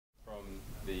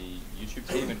YouTube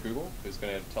team at Google, who's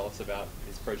going to tell us about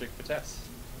his project Vitess.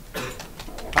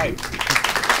 Hi.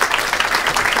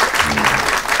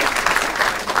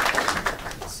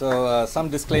 So some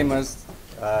disclaimers.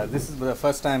 This is the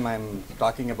first time I'm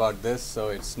talking about this, so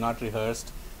it's not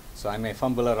rehearsed. So I may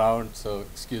fumble around, so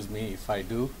excuse me if I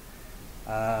do.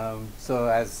 So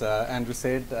as Andrew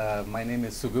said, my name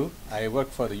is Sugu. I work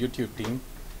for the YouTube team,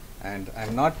 and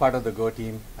I'm not part of the Go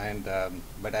team, and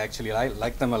but actually I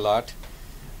like them a lot.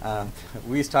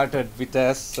 We started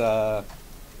Vitess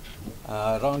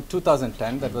around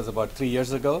 2010. That was about 3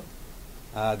 years ago.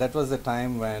 That was the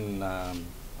time when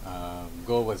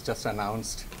Go was just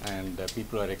announced, and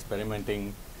people were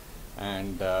experimenting.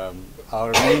 And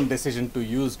our main decision to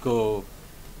use Go,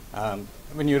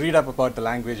 when you read up about the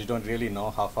language, you don't really know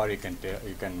how far you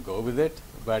can go with it.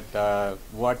 But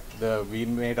we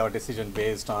made our decision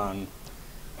based on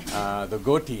the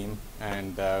Go team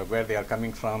and where they are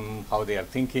coming from, how they are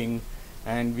thinking,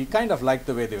 and we kind of liked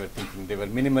the way they were thinking. They were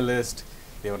minimalist.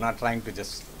 They were not trying to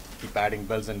just keep adding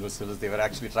bells and whistles. They were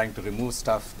actually trying to remove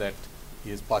stuff that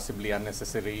is possibly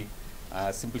unnecessary,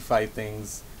 simplify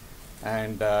things,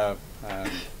 and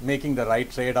making the right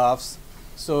trade-offs.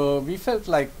 So we felt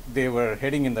like they were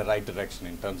heading in the right direction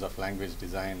in terms of language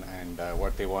design and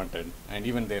what they wanted. And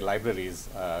even their libraries,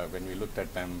 when we looked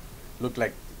at them, looked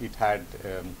like it had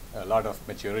a lot of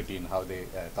maturity in how they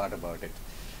thought about it.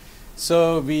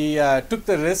 So we took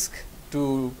the risk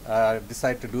to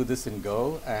decide to do this in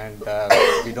Go, and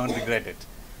we don't regret it.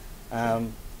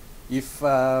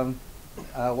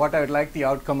 What I would like the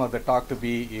outcome of the talk to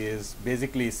be is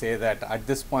basically say that at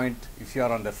this point, if you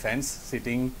are on the fence,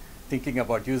 sitting, thinking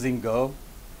about using Go,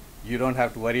 you don't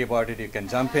have to worry about it. You can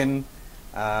jump in.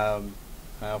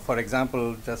 For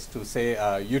example, just to say,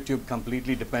 YouTube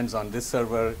completely depends on this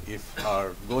server. If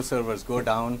our Go servers go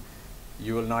down,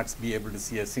 you will not be able to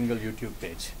see a single YouTube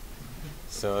page.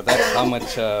 So that's how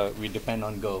much we depend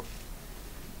on Go.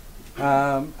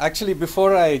 Actually,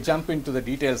 before I jump into the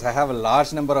details, I have a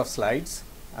large number of slides.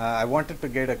 I wanted to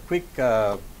get a quick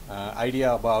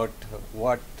idea about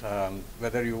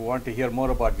whether you want to hear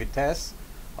more about Vitess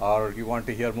or you want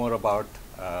to hear more about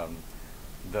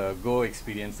the Go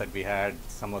experience that we had,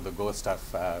 some of the Go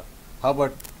stuff. How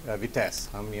about Vitess?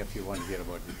 How many of you want to hear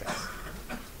about Vitess?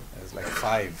 There's like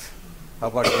 5. How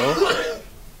about Go?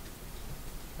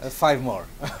 5 more.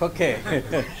 Okay.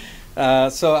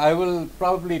 So I will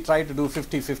probably try to do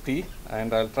 50-50,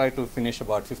 and I'll try to finish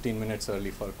about 15 minutes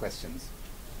early for questions.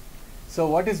 So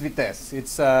what is Vitess?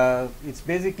 It's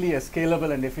basically a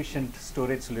scalable and efficient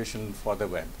storage solution for the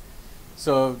web.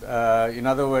 So in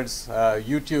other words,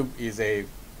 YouTube is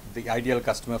the ideal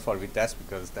customer for Vitess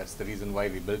because that's the reason why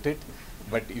we built it.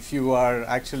 But if you are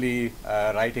actually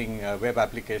writing a web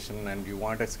application and you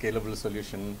want a scalable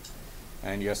solution,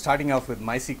 and you're starting off with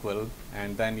MySQL,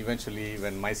 and then eventually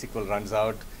when MySQL runs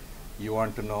out, you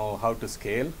want to know how to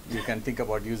scale, you can think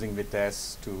about using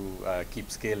Vitess to keep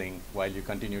scaling while you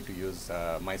continue to use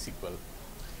MySQL.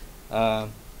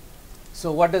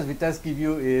 So what does Vitess give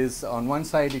you is, on one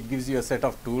side, it gives you a set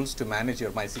of tools to manage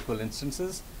your MySQL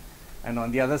instances. And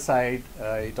on the other side,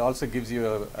 it also gives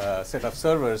you a set of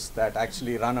servers that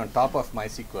actually run on top of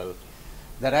MySQL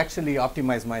that actually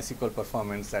optimize MySQL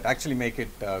performance, that actually make it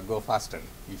go faster,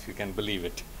 if you can believe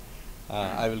it.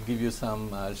 I will give you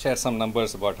share some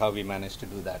numbers about how we managed to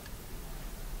do that.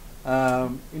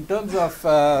 In terms of,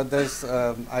 I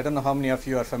don't know how many of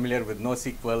you are familiar with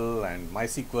NoSQL and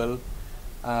MySQL.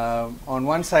 On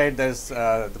one side, there's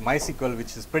the MySQL,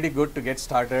 which is pretty good to get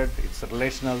started. It's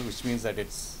relational, which means that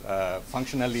it's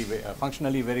functionally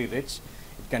very rich.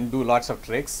 It can do lots of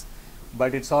tricks.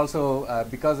 But it's also,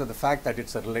 because of the fact that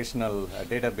it's a relational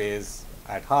database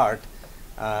at heart,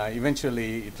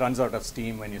 eventually it runs out of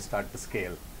steam when you start to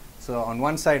scale. So on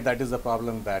one side, that is a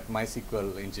problem that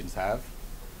MySQL engines have.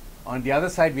 On the other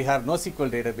side, we have NoSQL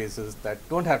databases that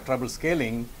don't have trouble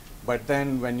scaling, but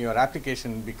then when your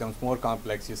application becomes more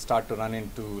complex, you start to run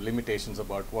into limitations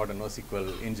about what a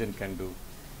NoSQL engine can do,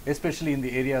 especially in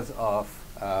the areas of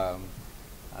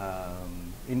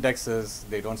indexes.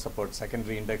 They don't support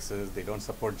secondary indexes. They don't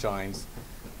support joins.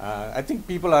 I think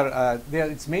people are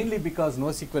it's mainly because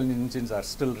NoSQL engines are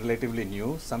still relatively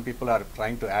new. Some people are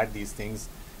trying to add these things,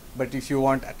 but if you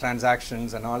want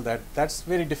transactions and all that, that's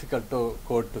very difficult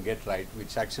code to get right,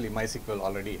 which actually MySQL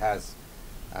already has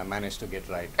managed to get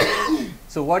right.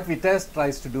 So what Vitess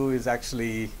tries to do is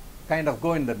actually kind of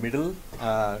go in the middle.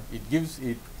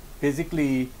 It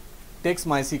basically takes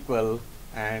MySQL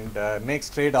and makes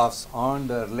trade-offs on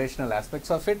the relational aspects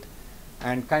of it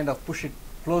and kind of push it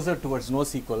closer towards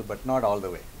NoSQL, but not all the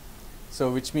way.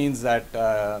 So which means that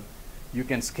you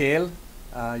can scale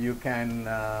you can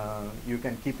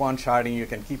keep on sharding, you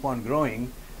can keep on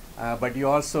growing, but you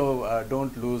also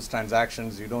don't lose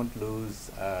transactions, you don't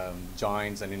lose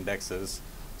joins and indexes.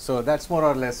 So that's more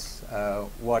or less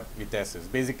what Vitess is.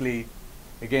 Basically,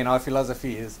 again, our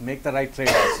philosophy is make the right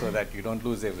trade-offs so that you don't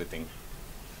lose everything.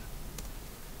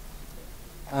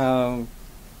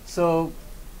 So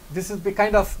this is the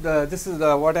kind of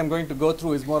what I'm going to go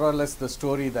through is more or less the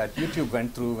story that YouTube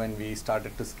went through when we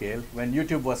started to scale. When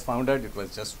YouTube was founded, it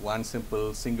was just one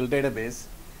simple single database.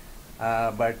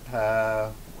 But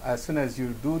as soon as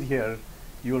you do here,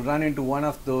 you will run into one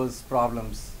of those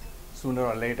problems sooner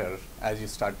or later as you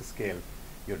start to scale.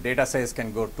 Your data size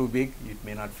can go too big. It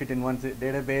may not fit in one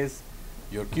database.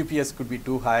 Your QPS could be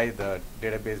too high. The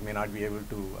database may not be able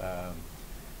to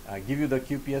give you the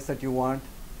QPS that you want.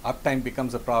 Uptime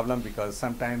becomes a problem because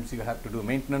sometimes you have to do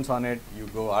maintenance on it. You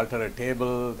go alter a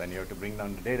table, then you have to bring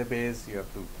down the database. You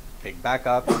have to take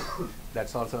backup.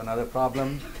 That's also another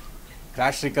problem.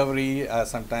 Crash recovery,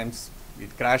 sometimes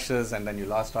it crashes and then you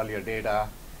lost all your data.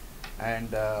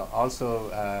 And also,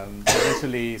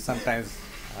 eventually, sometimes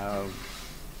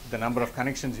the number of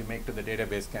connections you make to the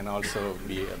database can also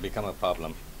become a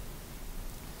problem.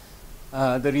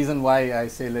 The reason why I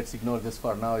say let's ignore this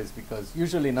for now is because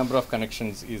usually number of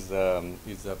connections is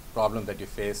a problem that you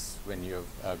face when you've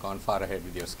gone far ahead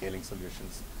with your scaling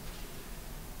solutions.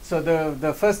 So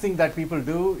the first thing that people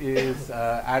do is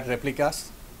add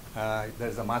replicas.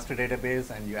 There's a master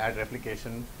database and you add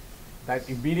replication. That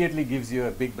immediately gives you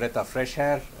a big breath of fresh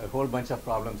air. A whole bunch of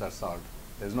problems are solved.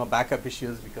 There's no backup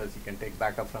issues because you can take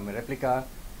backup from a replica.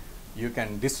 You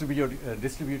can distribute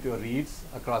your reads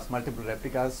across multiple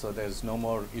replicas, so there's no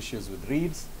more issues with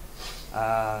reads.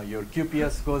 Your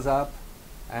QPS goes up,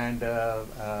 and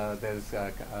there's,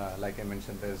 like I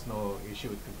mentioned, there's no issue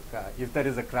with, if there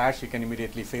is a crash, you can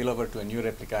immediately fail over to a new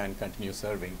replica and continue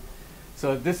serving.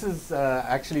 So this is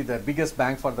actually the biggest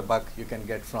bang for the buck you can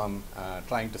get from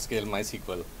trying to scale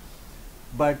MySQL.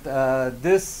 But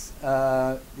this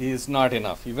is not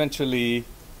enough. Eventually,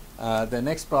 the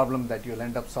next problem that you'll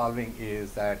end up solving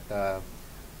is that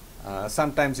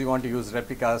sometimes you want to use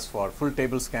replicas for full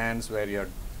table scans where you're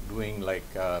doing like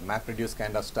MapReduce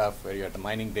kind of stuff where you're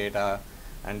mining data,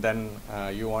 and then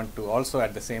you want to also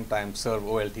at the same time serve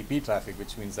OLTP traffic,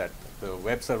 which means that the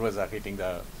web servers are hitting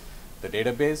the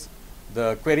database.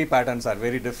 The query patterns are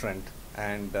very different,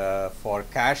 and for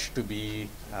cache to be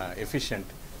efficient,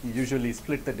 you usually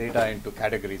split the data into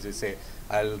categories. You say,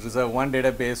 I'll reserve one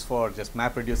database for just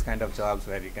MapReduce kind of jobs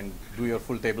where you can do your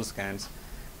full table scans,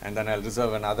 and then I'll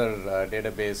reserve another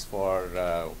database for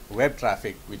web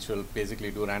traffic, which will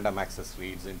basically do random access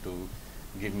reads into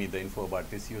give me the info about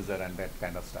this user and that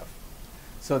kind of stuff.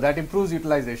 So that improves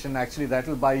utilization. Actually, that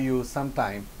will buy you some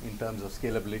time in terms of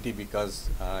scalability because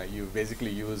you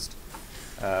basically used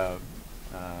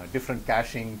different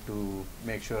caching to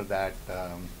make sure that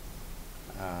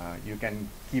you can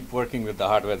keep working with the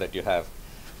hardware that you have.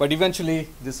 But eventually,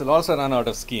 this will also run out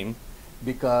of steam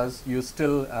because you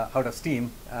still out of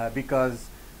steam because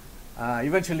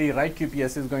eventually write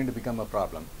QPS is going to become a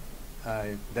problem.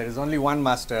 There is only one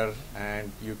master,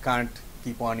 and you can't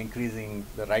keep on increasing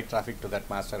the write traffic to that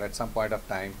master. At some point of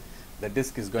time, the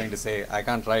disk is going to say, I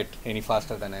can't write any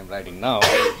faster than I'm writing now,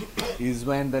 is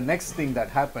when the next thing that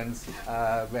happens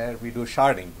where we do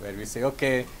sharding, where we say,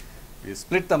 okay, we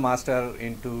split the master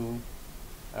into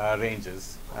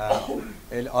ranges.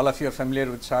 All of you are familiar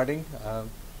with sharding,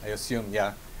 I assume,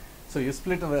 yeah. So you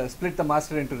split the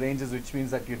master into ranges, which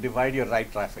means that you divide your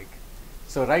write traffic.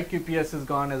 So write QPS is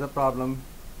gone as a problem.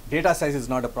 Data size is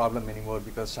not a problem anymore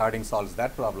because sharding solves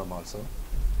that problem also.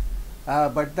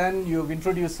 But then you've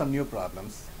introduced some new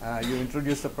problems. You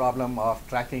introduced the problem of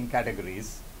tracking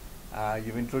categories.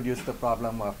 You've introduced the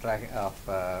problem of write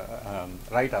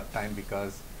uptime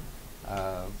because,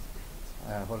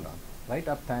 hold on, write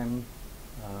uptime,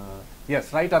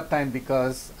 yes, write uptime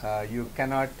because you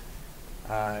cannot,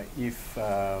 if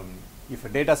a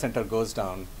data center goes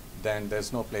down, then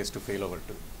there's no place to fail over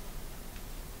to.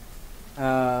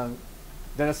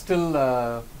 There are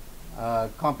still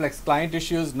complex client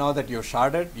issues. Now that you're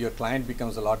sharded, your client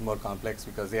becomes a lot more complex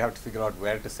because they have to figure out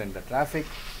where to send the traffic.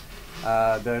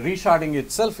 The resharding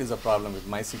itself is a problem with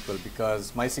MySQL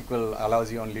because MySQL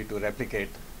allows you only to replicate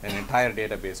an entire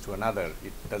database to another.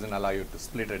 It doesn't allow you to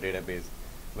split a database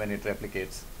when it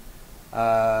replicates.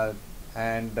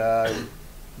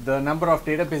 The number of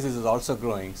databases is also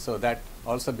growing, so that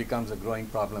also becomes a growing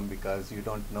problem because you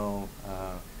don't know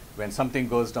when something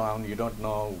goes down, you don't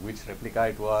know which replica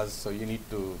it was, so you need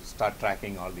to start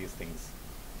tracking all these things.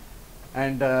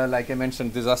 And like I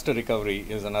mentioned, disaster recovery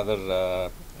is another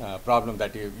problem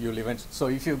that you'll eventually. So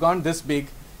if you've gone this big,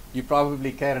 you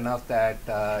probably care enough that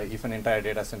if an entire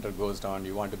data center goes down,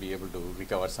 you want to be able to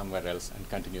recover somewhere else and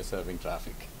continue serving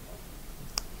traffic.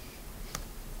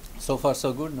 So far,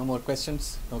 so good. No more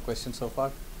questions? No questions so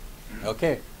far?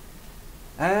 Okay.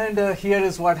 And here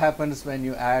is what happens when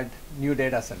you add new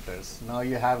data centers. Now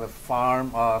you have a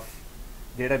farm of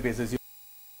databases.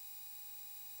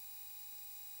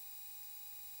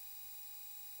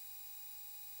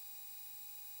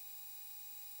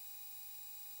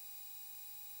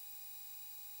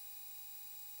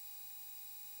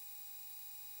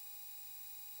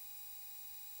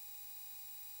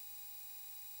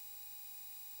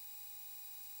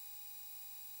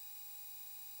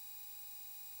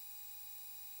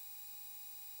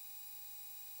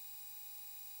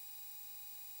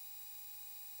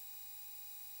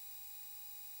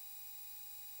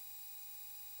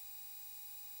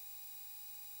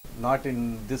 Not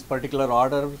in this particular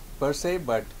order per se,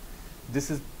 but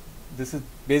this is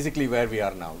basically where we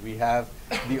are now. We have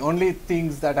the only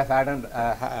things that have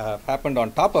happened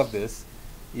on top of this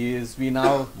is we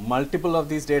now multiple of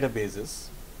these databases,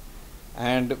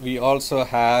 and we also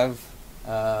have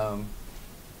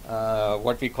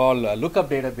what we call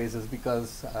lookup databases,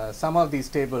 because some of these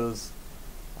tables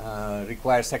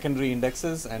require secondary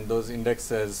indexes, and those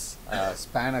indexes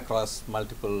span across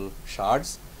multiple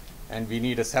shards, and we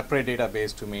need a separate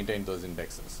database to maintain those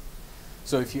indexes.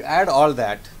 So if you add all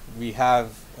that, we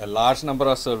have a large number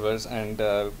of servers, and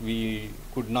we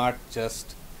could not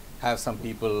just have some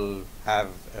people have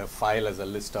a file as a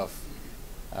list of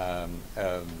a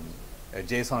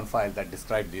JSON file that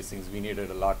described these things. We needed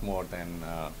a lot more than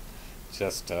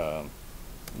just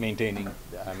maintaining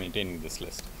this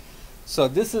list. So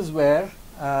this is where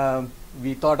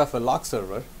we thought of a log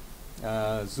server.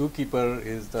 Zookeeper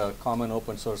is the common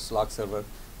open source log server.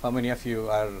 How many of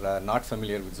you are not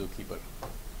familiar with Zookeeper?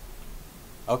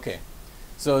 Okay,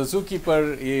 so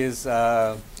Zookeeper is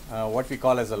what we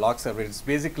call as a log server. It's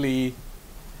basically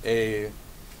I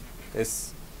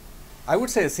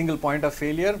would say a single point of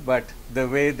failure, but the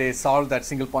way they solve that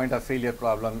single point of failure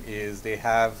problem is they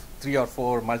have 3 or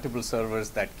 4 multiple servers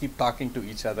that keep talking to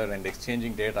each other and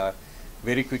exchanging data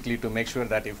very quickly to make sure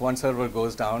that if one server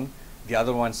goes down, the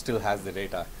other one still has the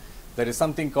data. There is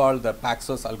something called the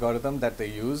Paxos algorithm that they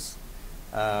use,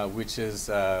 which is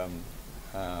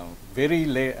very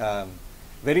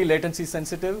latency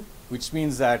sensitive, which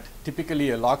means that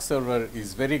typically a log server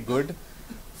is very good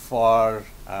for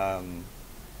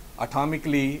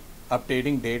atomically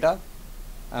updating data,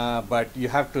 but you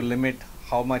have to limit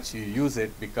how much you use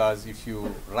it, because if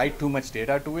you write too much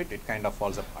data to it, it kind of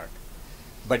falls apart.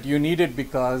 But you need it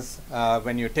because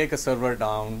when you take a server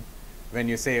down, when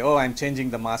you say, oh, I'm changing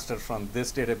the master from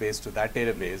this database to that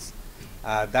database,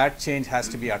 that change has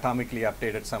to be atomically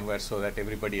updated somewhere so that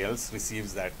everybody else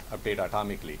receives that update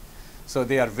atomically. So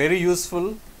they are very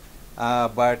useful,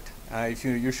 but if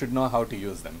you should know how to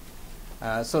use them.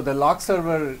 So the log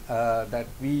server that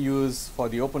we use for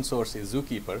the open source is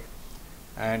Zookeeper,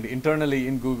 and internally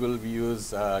in Google we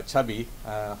use Chubby.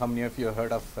 How many of you have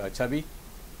heard of Chubby?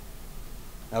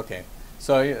 Okay.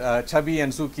 So Chubby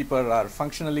and Zookeeper are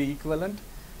functionally equivalent.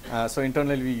 So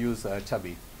internally we use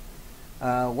Chubby.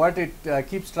 What it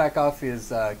keeps track of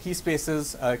is key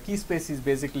spaces. Key space is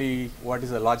basically what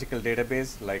is a logical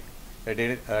database. Like a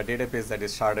database that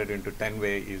is sharded into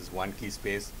 10-way is one key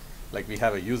space. Like we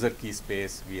have a user key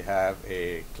space, we have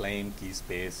a claim key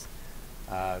space.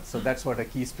 So that's what a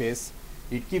key space.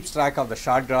 It keeps track of the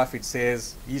shard graph. It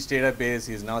says each database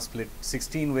is now split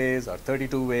 16 ways or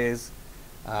 32 ways.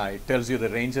 It tells you the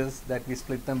ranges that we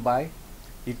split them by.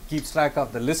 It keeps track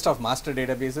of the list of master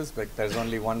databases, but there's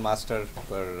only one master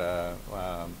per,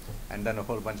 and then a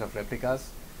whole bunch of replicas,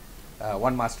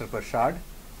 one master per shard.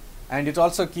 And it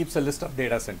also keeps a list of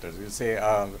data centers. You say,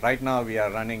 right now we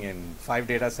are running in 5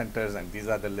 data centers, and these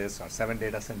are the lists, or 7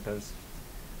 data centers.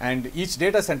 And each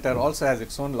data center also has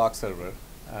its own log server,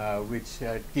 which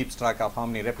keeps track of how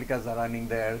many replicas are running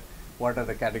there, what are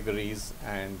the categories,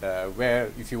 and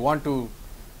where, if you want to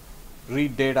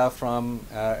read data from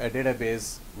a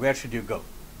database, where should you go?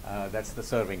 That's the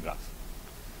serving graph.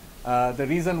 The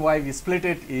reason why we split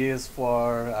it is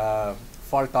for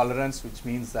fault tolerance, which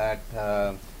means that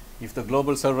if the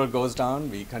global server goes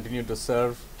down, we continue to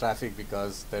serve traffic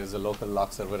because there is a local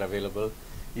log server available.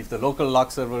 If the local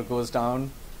log server goes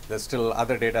down, there's still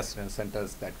other data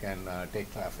centers that can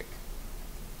take traffic.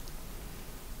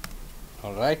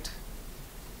 All right,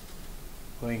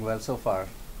 going well so far.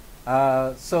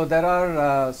 So there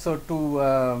are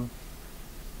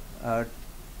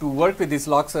to work with these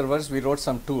log servers, we wrote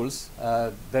some tools.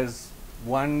 There's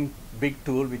one big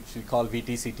tool which we call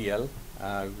VTCTL,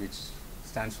 which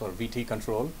stands for VT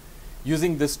control.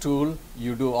 Using this tool,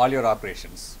 you do all your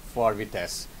operations for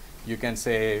Vitess. You can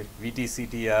say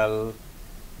VTCTL,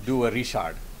 do a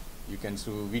reshard. You can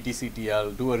do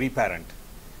VTCTL, do a reparent.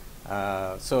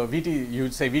 So you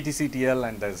would say VTCTL,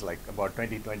 and there's like about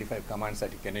 20-25 commands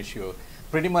that you can issue.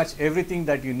 Pretty much everything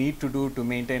that you need to do to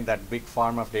maintain that big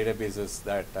farm of databases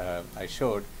that I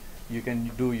showed, you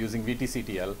can do using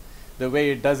VTCTL. The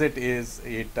way it does it is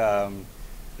it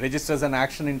registers an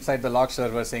action inside the log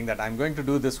server saying that I'm going to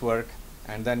do this work,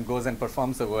 and then goes and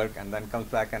performs the work, and then comes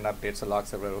back and updates the log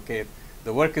server. Okay,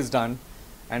 the work is done,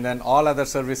 and then all other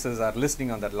services are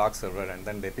listening on that log server, and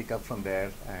then they pick up from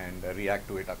there and react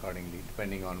to it accordingly,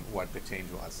 depending on what the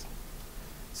change was.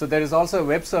 So there is also a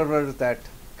web server that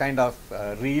kind of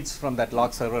reads from that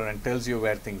log server and tells you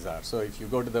where things are. So if you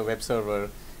go to the web server,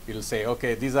 it'll say,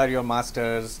 okay, these are your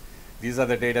masters, these are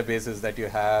the databases that you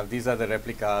have, these are the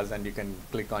replicas, and you can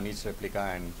click on each replica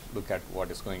and look at what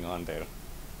is going on there.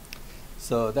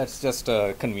 So that's just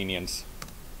a convenience.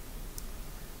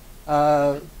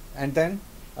 And then,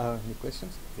 any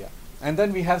questions? Yeah. And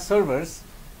then we have servers.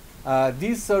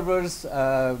 These servers,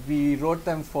 we wrote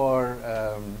them for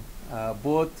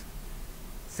both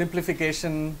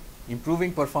simplification,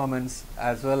 improving performance,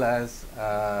 as well as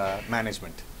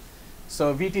management.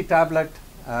 So VT Tablet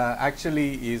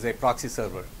actually is a proxy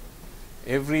server.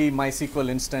 Every MySQL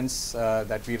instance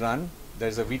that we run,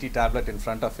 there's a VT Tablet in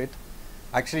front of it.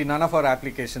 Actually, none of our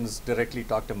applications directly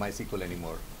talk to MySQL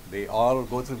anymore. They all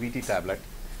go through VT Tablet.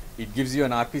 It gives you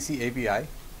an RPC API,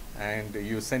 and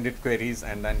you send it queries,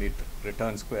 and then it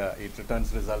returns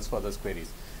results for those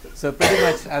queries. So pretty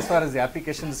much, as far as the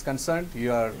application is concerned,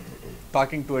 you are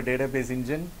talking to a database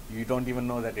engine. You don't even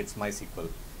know that it's MySQL,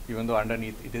 even though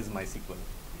underneath it is MySQL.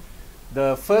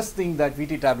 The first thing that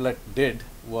VT Tablet did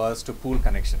was to pool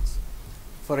connections.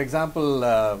 For example,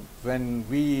 when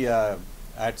we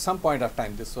at some point of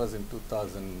time, this was in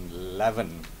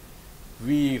 2011,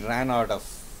 we ran out of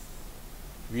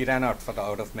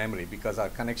memory because our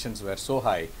connections were so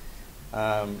high.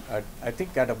 I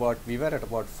think we were at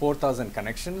about 4,000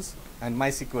 connections, and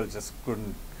MySQL just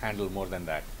couldn't handle more than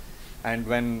that. And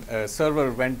when a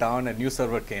server went down, a new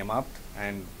server came up,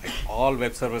 and like all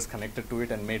web servers connected to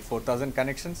it and made 4,000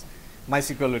 connections,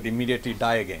 MySQL would immediately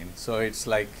die again. So it's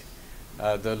like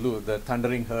the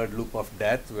thundering herd loop of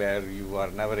death, where you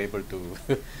are never able to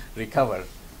recover.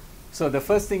 So the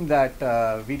first thing that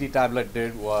VT Tablet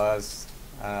did was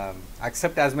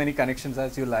accept as many connections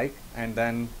as you like, and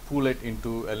then pool it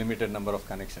into a limited number of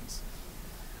connections.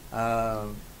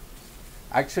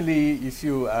 Actually, if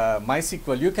you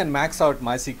MySQL, you can max out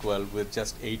MySQL with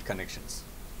just 8 connections.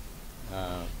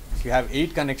 If you have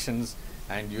 8 connections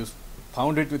and you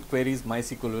pound it with queries,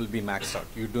 MySQL will be maxed out.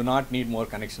 You do not need more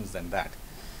connections than that.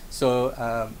 So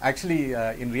actually,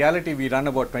 in reality, we run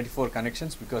about 24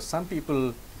 connections because some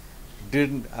people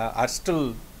are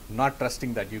still not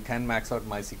trusting that you can max out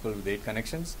MySQL with 8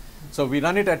 connections. So we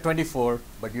run it at 24,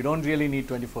 but you don't really need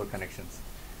 24 connections.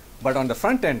 But on the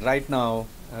front end, right now,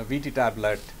 VT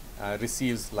Tablet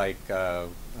receives like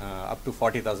up to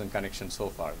 40,000 connections so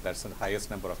far. That's the highest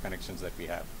number of connections that we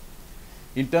have.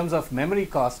 In terms of memory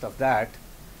cost of that,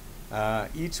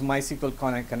 each MySQL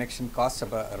connection costs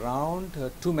around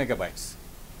 2 megabytes.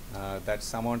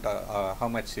 That's amount how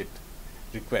much it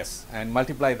requests, and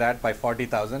multiply that by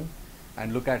 40,000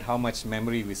 and look at how much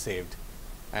memory we saved.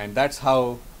 And that's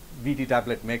how VT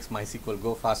Tablet makes MySQL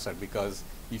go faster, because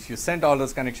if you send all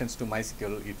those connections to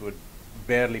MySQL, it would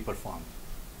barely perform.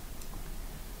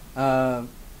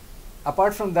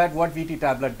 Apart from that, what VT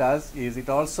Tablet does is it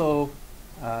also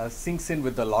syncs in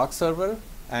with the log server,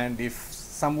 and if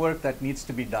some work that needs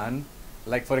to be done,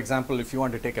 like for example, if you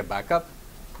want to take a backup,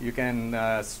 you can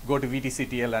go to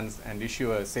VTCTL and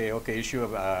issue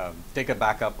take a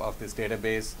backup of this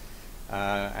database,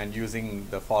 and using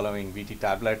the following VT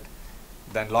Tablet,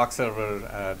 then log server,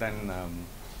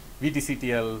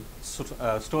 VTCTL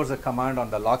stores a command on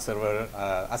the log server,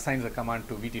 assigns a command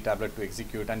to VT Tablet to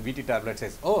execute, and VT Tablet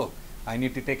says, oh, I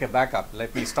need to take a backup.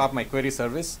 Let me stop my query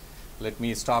service. Let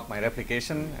me stop my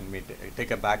replication and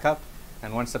take a backup.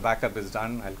 And once the backup is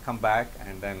done, I'll come back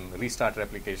and then restart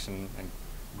replication and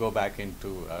go back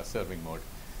into serving mode.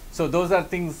 So those are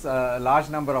things, a large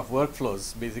number of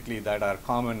workflows basically that are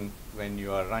common when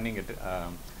you are running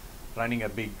a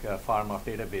big farm of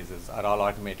databases are all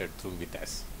automated through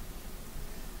Vitess.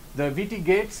 The VT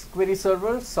Gates query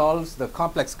server solves the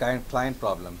complex client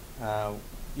problem.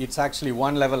 It's actually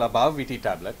one level above VT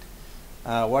Tablet.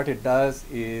 What it does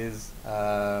is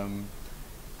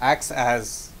acts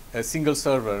as a single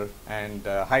server and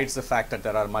hides the fact that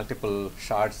there are multiple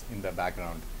shards in the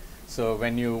background. So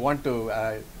when you want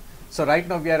to, so right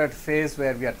now we are at a phase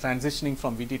where we are transitioning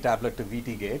from VT tablet to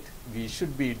VT gate. We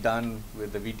should be done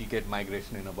with the VT gate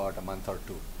migration in about a month or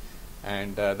two.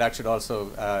 And that should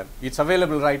also, it's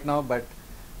available right now, but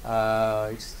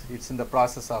it's in the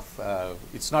process of,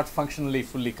 it's not functionally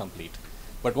fully complete.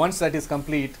 But once that is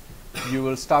complete, you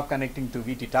will stop connecting to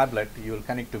VT tablet, you will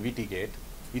connect to VT gate.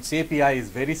 Its API is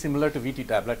very similar to VT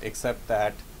tablet, except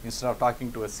that instead of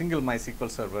talking to a single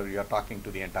MySQL server, you are talking to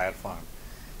the entire farm.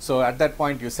 So at that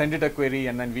point, you send it a query,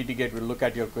 and then VT gate will look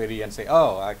at your query and say,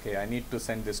 oh, okay, I need to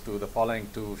send this to the following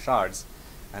 2 shards,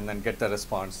 and then get the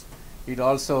response. It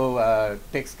also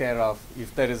takes care of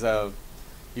if there is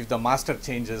if the master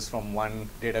changes from one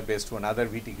database to another,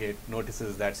 VT gate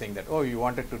notices that, saying that, oh, you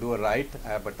wanted to do a write,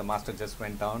 but the master just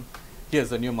went down. Here's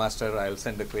the new master, I'll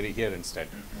send the query here instead.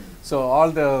 So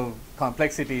all the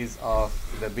complexities of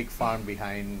the big farm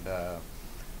behind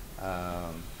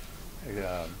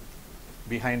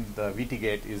behind the VT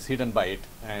gate is hidden by it,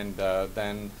 and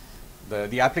then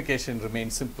the application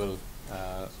remains simple.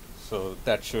 So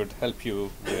that should help you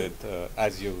with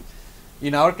as you.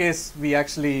 In our case, we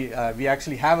actually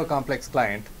have a complex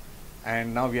client,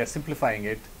 and now we are simplifying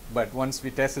it. But once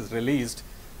Vitess is released,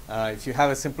 if you have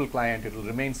a simple client, it will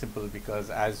remain simple, because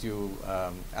as you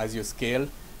scale,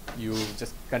 you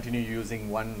just continue using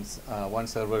one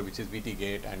server, which is VT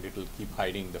gate, and it will keep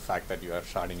hiding the fact that you are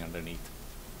sharding underneath.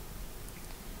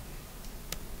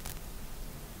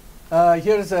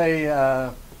 Here's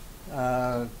a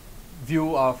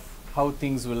view of how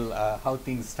things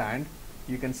stand.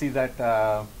 You can see that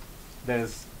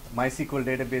there's MySQL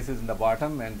databases in the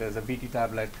bottom, and there's a VT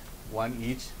tablet, one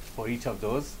each for each of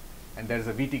those, and there's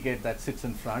a VT gate that sits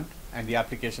in front, and the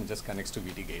application just connects to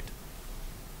VT gate.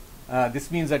 This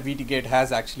means that VT gate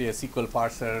has actually a SQL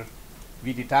parser.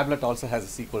 VT tablet also has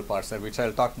a SQL parser, which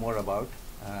I'll talk more about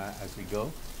as we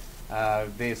go.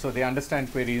 So they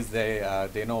understand queries,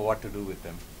 they know what to do with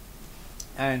them.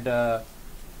 And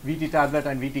VT tablet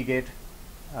and VT gate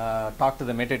talk to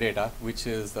the metadata, which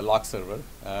is the log server,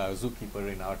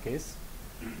 Zookeeper in our case.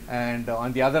 And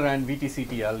on the other end,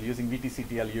 VTCTL, using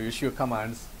VTCTL, you issue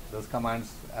commands. Those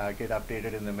commands get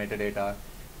updated in the metadata,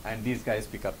 and these guys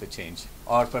pick up the change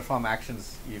or perform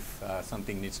actions if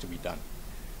something needs to be done.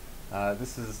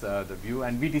 This is the view,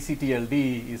 and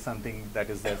VTCTLD is something that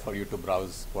is there for you to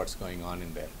browse what's going on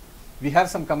in there. We have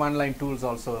some command line tools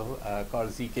also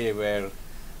called ZK, where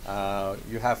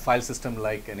you have file system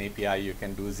like an API. You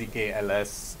can do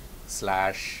ZKLS /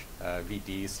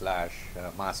 VT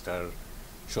 / master,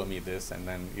 show me this, and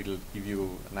then it'll give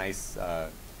you nice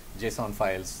JSON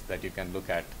files that you can look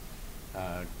at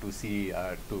to see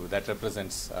that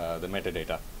represents the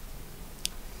metadata.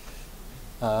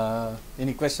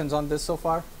 Any questions on this so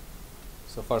far?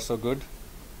 So far, so good.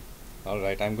 All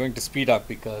right, I'm going to speed up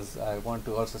because I want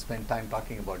to also spend time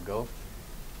talking about Go.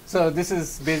 So this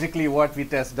is basically what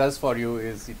Vitess does for you.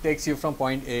 Is it takes you from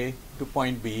point A to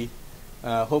point B,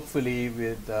 hopefully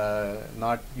with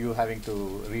not you having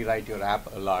to rewrite your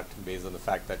app a lot based on the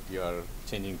fact that you're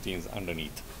changing things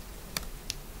underneath.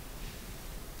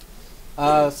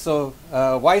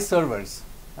 Why servers?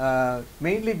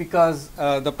 Mainly because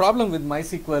the problem with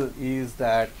MySQL is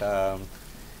that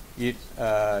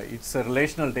it's a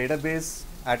relational database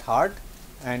at heart,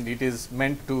 and it is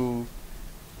meant to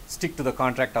stick to the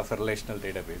contract of a relational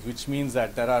database, which means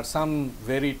that there are some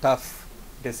very tough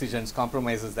decisions,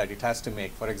 compromises that it has to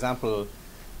make. For example,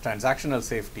 transactional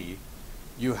safety.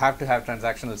 You have to have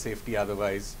transactional safety,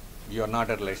 otherwise you are not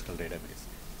a relational database.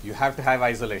 You have to have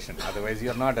isolation, otherwise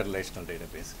you are not a relational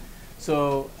database.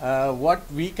 So what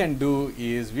we can do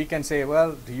is we can say,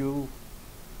 well,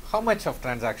 how much of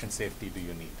transaction safety do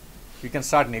you need? We can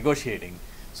start negotiating.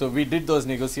 So we did those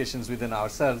negotiations within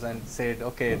ourselves and said,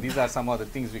 okay, these are some of the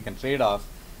things we can trade off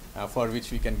for which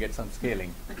we can get some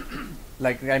scaling.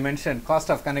 Like I mentioned,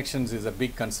 cost of connections is a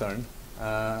big concern.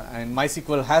 And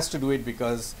MySQL has to do it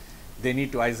because they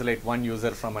need to isolate one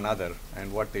user from another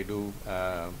and what they do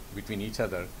between each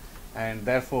other. And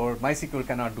therefore, MySQL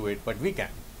cannot do it, but we can.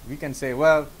 We can say,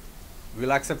 well,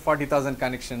 we'll accept 40,000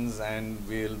 connections, and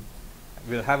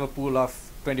we'll have a pool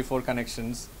of 24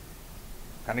 connections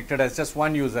connected as just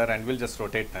one user, and we'll just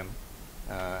rotate them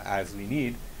as we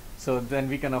need. So then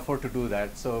we can afford to do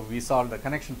that. So we solve the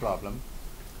connection problem.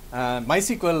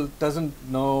 MySQL doesn't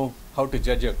know how to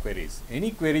judge your queries.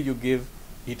 Any query you give,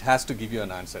 it has to give you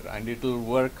an answer, and it will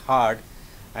work hard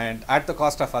and at the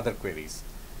cost of other queries.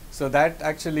 So that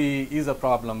actually is a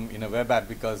problem in a web app,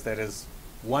 because there is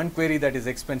one query that is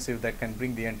expensive that can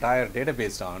bring the entire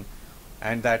database down,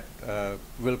 and that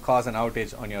will cause an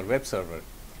outage on your web server.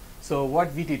 So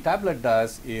what VT Tablet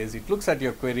does is it looks at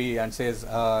your query and says,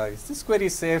 is this query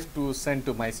safe to send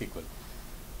to MySQL?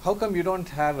 How come you don't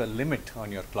have a limit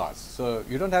on your clause? So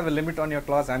you don't have a limit on your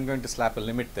clause, I'm going to slap a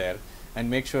limit there and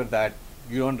make sure that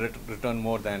you don't return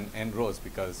more than n rows,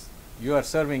 because you are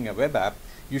serving a web app.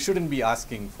 You shouldn't be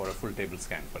asking for a full table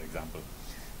scan, for example.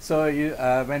 So you,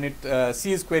 when it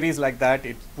sees queries like that,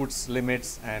 it puts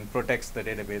limits and protects the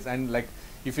database. And like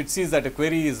if it sees that a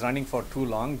query is running for too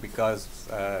long because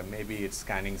maybe it's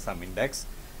scanning some index,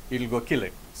 it'll go kill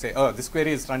it. Say, oh, this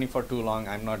query is running for too long,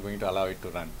 I'm not going to allow it to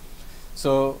run.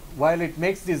 So while it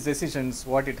makes these decisions,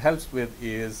 what it helps with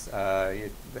is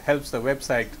it helps the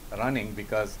website running,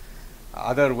 because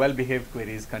other well-behaved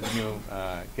queries continue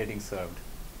getting served.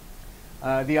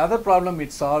 The other problem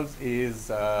it solves is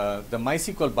the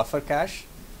MySQL buffer cache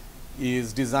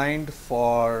is designed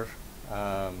for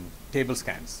table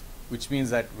scans, which means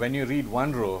that when you read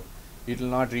one row, it will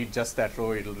not read just that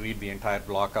row, it will read the entire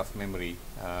block of memory,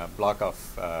 block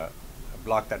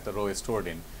that the row is stored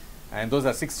in. And those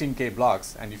are 16K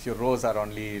blocks, and if your rows are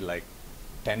only like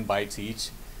 10 bytes each,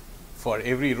 for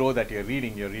every row that you're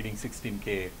reading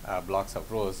 16K blocks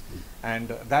of rows. And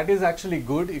that is actually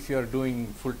good if you're doing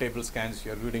full table scans,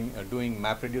 you're doing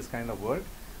MapReduce kind of work,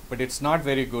 but it's not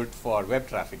very good for web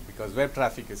traffic, because web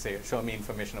traffic is say, show me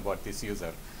information about this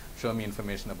user, show me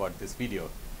information about this video.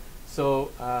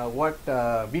 So what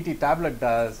VT Tablet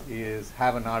does is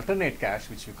have an alternate cache,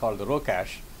 which we call the row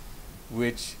cache,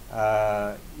 which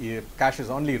caches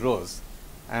only rows,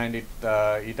 and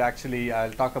it actually,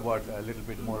 I'll talk about a little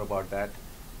bit more about that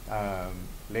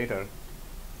later.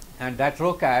 And that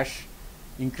row cache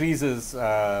increases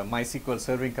MySQL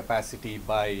serving capacity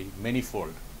by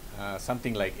manyfold,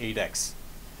 something like 8x.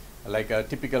 Like a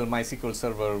typical MySQL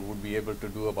server would be able to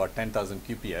do about 10,000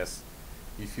 QPS.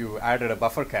 If you added a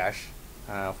buffer cache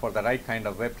for the right kind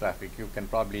of web traffic, you can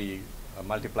probably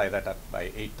multiply that up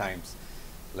by 8 times.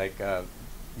 Like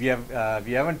we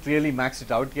haven't really maxed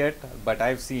it out yet, but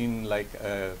I've seen like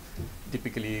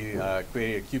typically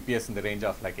QPS in the range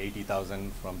of like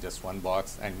 80,000 from just one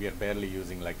box, and we are barely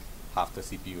using like half the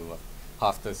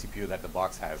CPU that the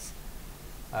box has.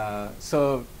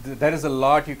 So there is a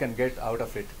lot you can get out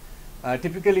of it.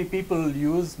 Typically people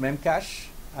use memcache,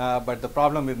 but the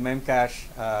problem with memcache,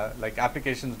 like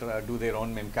applications do their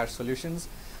own memcache solutions,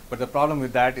 but the problem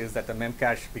with that is that the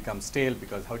memcache becomes stale,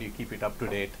 because how do you keep it up to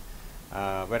date?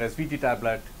 Whereas VT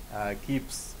Tablet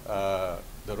keeps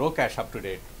the row cache up to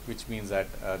date, which means that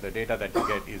the data that you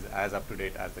get is as up to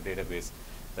date as the database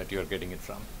that you're getting it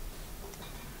from.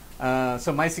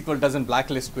 So MySQL doesn't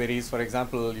blacklist queries. For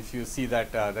example, if you see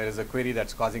that there is a query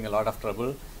that's causing a lot of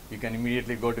trouble, you can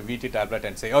immediately go to VT Tablet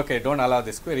and say, okay, don't allow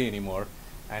this query anymore,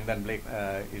 and then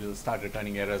it'll start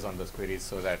returning errors on those queries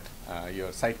so that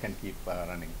your site can keep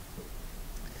running.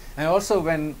 And also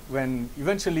when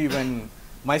eventually when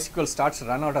MySQL starts to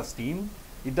run out of steam,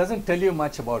 it doesn't tell you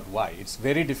much about why. It's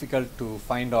very difficult to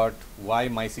find out why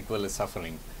MySQL is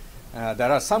suffering.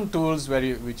 There are some tools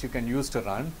which you can use to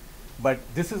run, but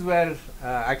this is where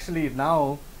actually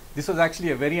now, this was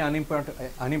actually a very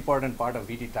unimportant part of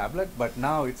VT Tablet, but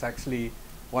now it's actually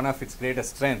one of its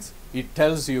greatest strengths. It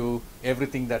tells you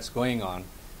everything that's going on,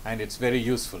 and it's very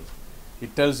useful.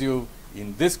 It tells you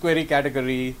in this query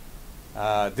category,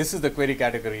 this is the query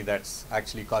category that's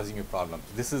actually causing you problems.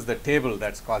 This is the table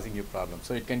that's causing you problems.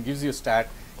 So it can give you stat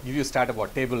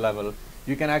about table level.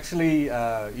 You can actually,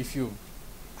 if you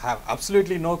have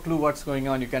absolutely no clue what's going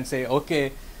on, you can say,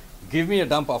 okay, give me a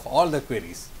dump of all the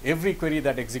queries, every query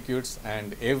that executes,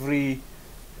 and every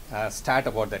stat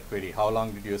about that query. How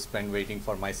long did you spend waiting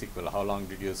for MySQL?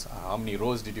 How many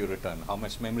rows did you return? How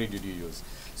much memory did you use?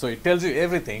 So it tells you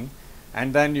everything.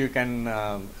 And then you can,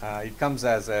 it comes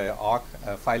as a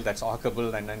file that's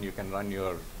awkable, and then you can run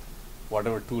your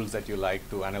whatever tools that you like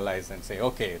to analyze and say,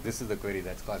 okay, this is the query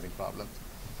that's causing problems.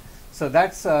 So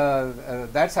that's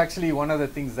actually one of the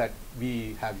things that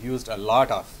we have used a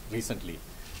lot of recently.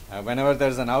 Whenever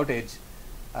there's an outage,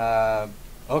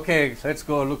 okay, let's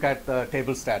go look at the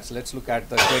table stats, let's look at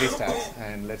the query stats,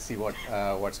 and let's see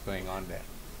what's going on there.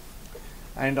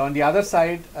 And on the other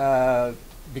side,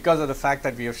 because of the fact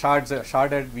that we have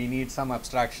sharded, we need some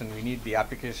abstraction. We need the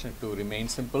application to remain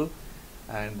simple,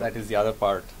 and that is the other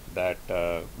part that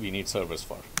we need servers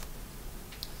for.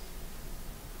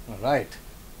 All right.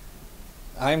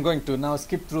 I'm going to now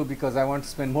skip through because I want to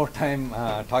spend more time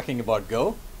talking about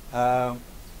Go. But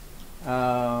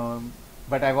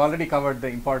I've already covered the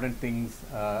important things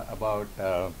about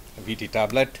VT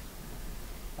Tablet.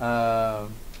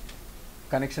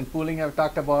 connection pooling I've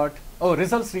talked about. Oh,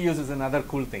 results reuse is another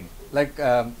cool thing. Like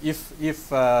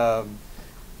if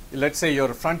let's say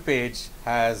your front page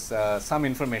has some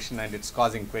information and it's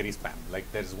causing query spam.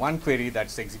 Like there's one query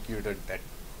that's executed at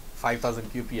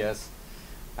 5,000 QPS,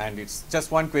 and it's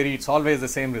just one query. It's always the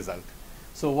same result.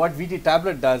 So what VT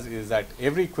Tablet does is that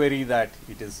every query that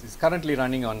it is currently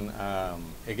running on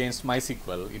against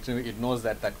MySQL, it knows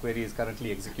that that query is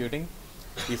currently executing.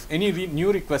 If any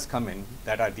new requests come in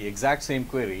that are the exact same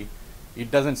query,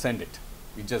 it doesn't send it.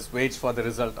 It just waits for the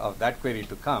result of that query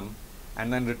to come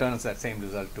and then returns that same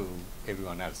result to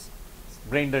everyone else. It's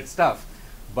brain dead stuff,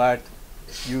 but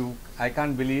I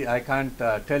can't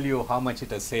tell you how much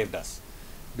it has saved us.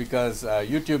 Because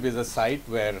YouTube is a site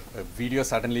where a video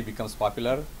suddenly becomes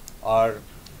popular, or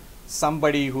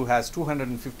somebody who has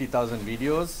 250,000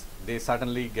 videos, they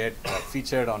suddenly get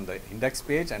featured on the index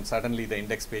page, and suddenly the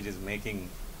index page is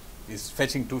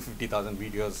fetching 250,000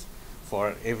 videos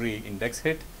for every index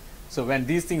hit. So when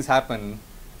these things happen,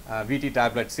 VT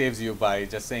Tablet saves you by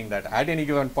just saying that at any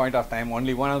given point of time,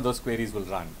 only one of those queries will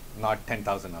run, not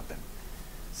 10,000 of them.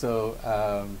 So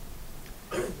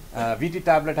VT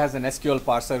Tablet has an SQL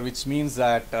parser, which means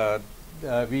that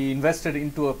we invested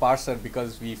into a parser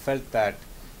because we felt that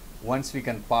once we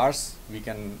can parse, we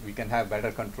can have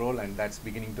better control, and that's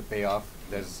beginning to pay off.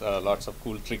 There's lots of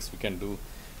cool tricks we can do.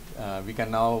 We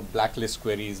can now blacklist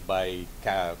queries by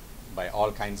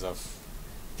all kinds of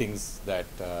things that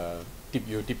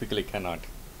you typically cannot.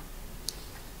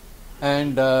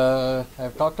 And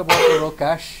I've talked about the row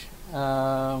cache.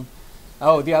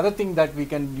 Oh, the other thing that we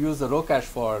can use the row cache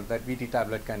for, that VT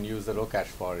Tablet can use the row cache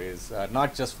for, is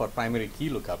not just for primary key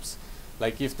lookups.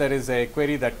 Like if there is a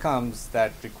query that comes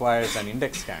that requires an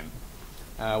index scan,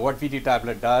 what VT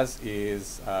Tablet does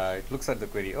is it looks at the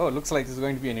query. Oh, it looks like this is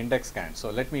going to be an index scan. So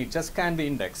let me just scan the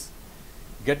index,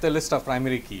 get the list of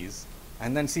primary keys,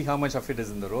 and then see how much of it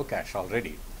is in the row cache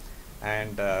already.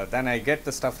 And then I get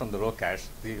the stuff from the row cache.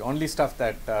 The only stuff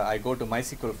that I go to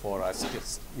MySQL for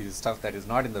is stuff that is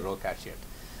not in the row cache yet.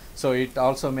 So it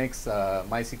also makes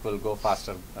MySQL go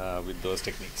faster with those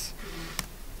techniques.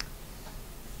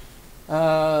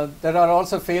 There are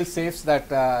also fail safes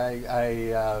that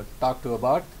I talked to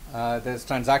about. There's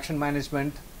transaction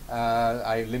management.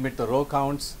 I limit the row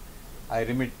counts. I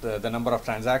limit the number of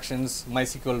transactions.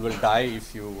 MySQL will die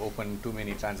if you open too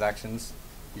many transactions.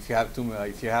 If you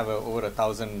have over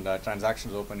 1,000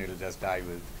 transactions open, it'll just die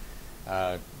with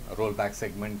rollback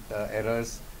segment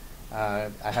errors. I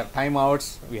have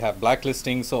timeouts. We have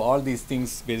blacklisting. So all these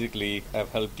things basically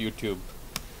have helped YouTube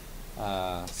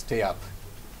stay up.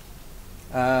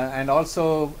 And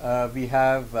also we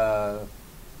have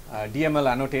DML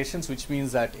annotations, which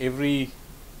means that every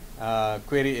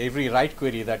write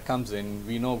query that comes in,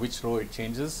 we know which row it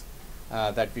changes,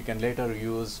 that we can later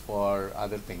use for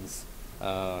other things.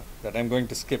 That I'm going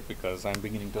to skip because I'm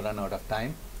beginning to run out of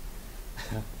time.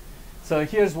 So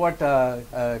here's what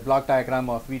a block diagram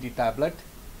of VT Tablet.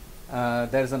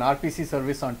 There's an RPC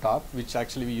service on top, which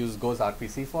actually we use Go's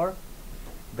RPC for.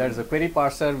 There's a query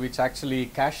parser which actually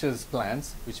caches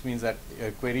plans, which means that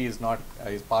a query is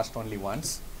parsed only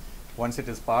once. Once it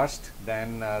is parsed,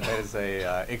 then there is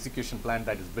a execution plan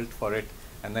that is built for it,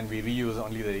 and then we reuse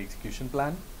only the execution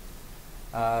plan.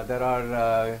 There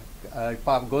are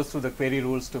goes through the query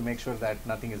rules to make sure that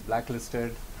nothing is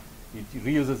blacklisted. It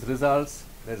reuses results.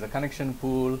 There's a connection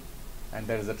pool, and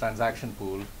there is a transaction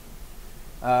pool.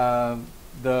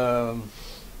 The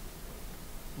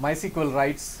MySQL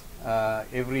writes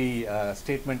every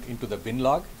statement into the bin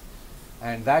log,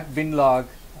 and that bin log,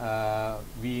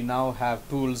 we now have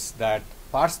tools that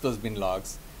parse those bin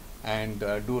logs and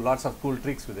do lots of cool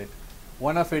tricks with it.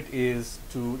 One of it is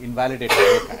to invalidate the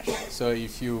row cache. So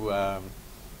if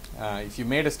you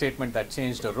made a statement that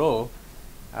changed a row,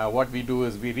 what we do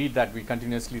is we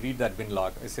continuously read that bin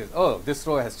log. It says, oh, this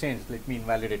row has changed, let me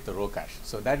invalidate the row cache.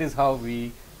 So that is how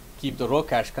we keep the row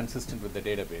cache consistent with the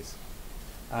database.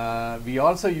 We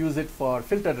also use it for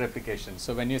filtered replication.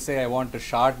 So when you say I want to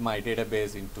shard my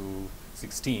database into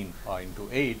 16 or into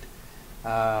 8,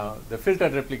 the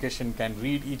filtered replication can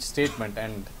read each statement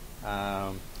and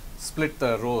split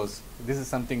the rows. This is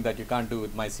something that you can't do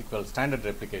with MySQL standard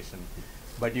replication,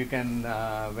 but you can,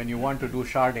 when you want to do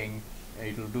sharding,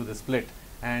 it will do the split.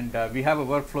 And we have a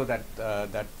workflow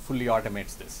that fully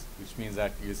automates this, which means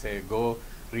that you say go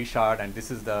reshard, and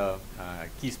this is the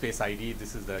key space ID,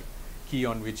 this is the key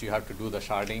on which you have to do the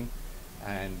sharding,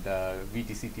 and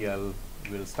VTCTL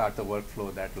will start the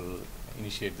workflow that will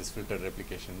initiate this filtered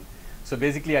replication. So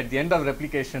basically at the end of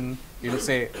replication, it will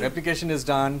say replication is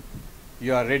done,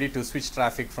 you are ready to switch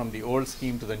traffic from the old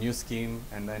scheme to the new scheme,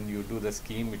 and then you do the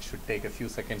scheme, which should take a few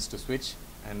seconds to switch.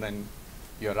 and then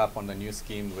you're up on the new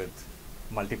scheme with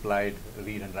multiplied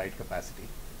read and write capacity.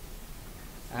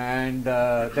 And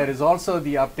there is also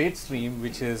the update stream,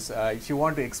 which is if you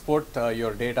want to export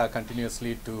your data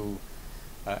continuously to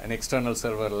an external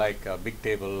server like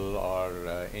Bigtable or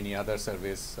any other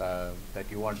service that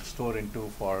you want to store into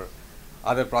for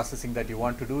other processing that you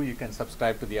want to do, you can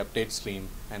subscribe to the update stream,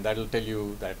 and that will tell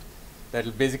you that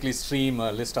will basically stream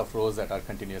a list of rows that are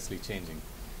continuously changing.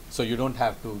 So you don't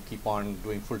have to keep on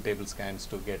doing full table scans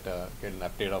to get an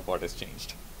update of what has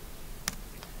changed.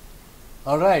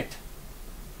 All right,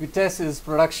 Vitess is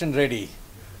production ready.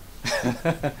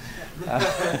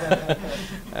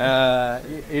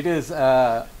 It is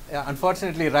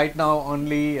unfortunately right now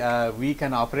only we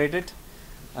can operate it.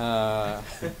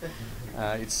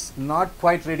 It's not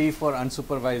quite ready for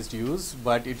unsupervised use,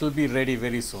 but it will be ready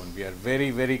very soon. We are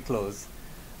very, very close.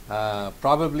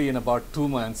 Probably in about 2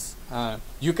 months.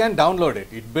 You can download it.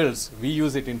 It builds. We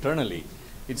use it internally.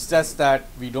 It's just that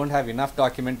we don't have enough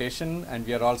documentation, and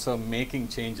we are also making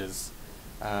changes.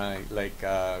 We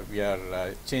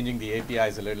are changing the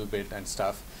APIs a little bit and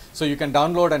stuff. So you can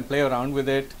download and play around with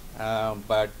it,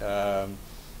 but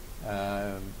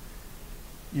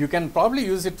you can probably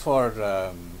use it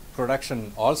for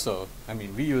production also. I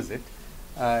mean, we use it,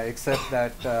 except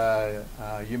that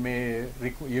you may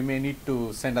need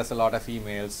to send us a lot of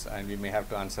emails, and we may have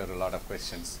to answer a lot of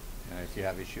questions if you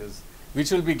have issues,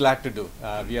 which we'll be glad to do.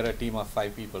 We are a team of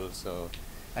 5 people,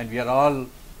 and we are all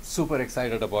super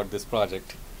excited about this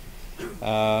project.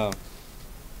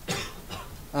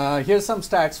 Here's some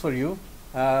stats for you.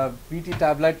 VT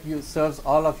Tablet serves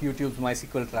all of YouTube's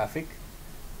MySQL traffic.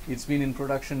 It's been in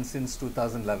production since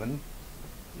 2011.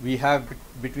 We have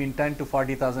between 10 to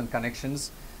 40,000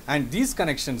 connections, and these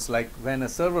connections, like when a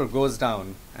server goes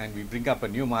down and we bring up a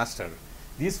new master,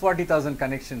 these 40,000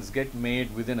 connections get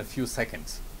made within a few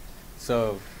seconds.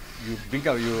 So you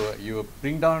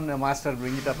bring down a master,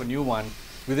 bring it up a new one.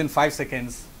 Within 5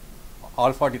 seconds,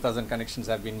 all 40,000 connections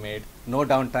have been made. No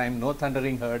downtime, no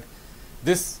thundering herd.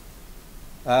 This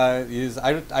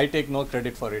I take no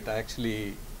credit for it.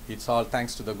 Actually, it's all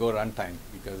thanks to the Go runtime,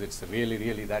 because it's really,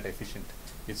 really that efficient.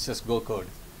 It's just Go code.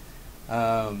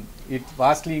 It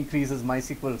vastly increases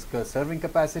MySQL's serving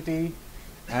capacity,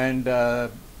 and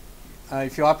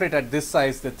if you operate at this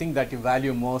size, the thing that you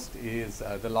value most is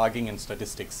the logging and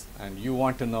statistics, and you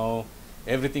want to know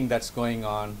everything that's going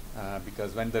on,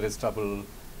 because when there is trouble,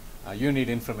 you need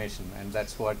information, and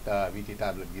that's what VT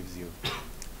Tablet gives you.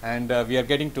 And we are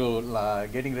getting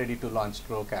ready to launch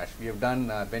Row Cache. We have done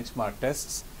benchmark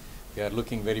tests. They are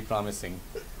looking very promising.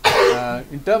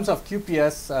 In terms of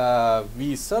QPS,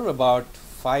 we serve about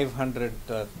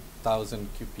 500,000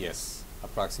 QPS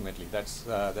approximately. That's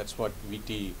what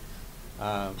VT,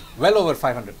 well over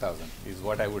 500,000 is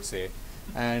what I would say.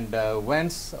 And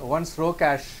once Row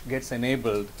Cache gets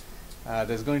enabled,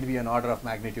 there's going to be an order of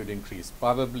magnitude increase.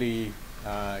 Probably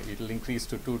it will increase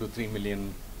to 2 to 3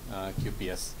 million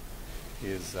QPS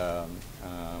is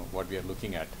what we are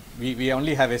looking at. We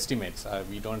only have estimates.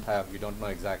 We don't know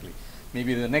exactly.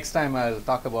 Maybe the next time I'll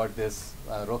talk about this,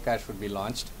 Row Cache would be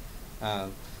launched.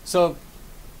 So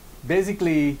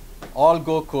basically, all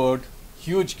Go code,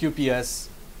 huge QPS.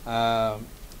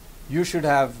 You should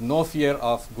have no fear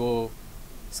of Go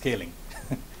scaling.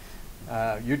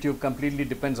 YouTube completely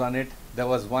depends on it. There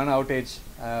was one outage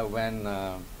when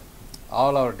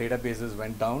all our databases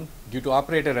went down due to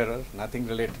operator error, nothing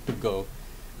related to Go,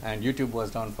 and YouTube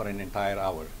was down for an entire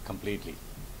hour completely.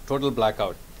 Total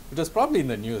blackout. It was probably in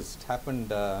the news. It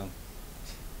happened a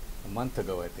month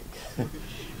ago, I think.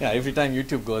 Yeah, every time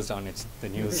YouTube goes down, it's the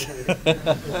news.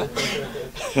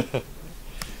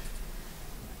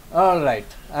 All right.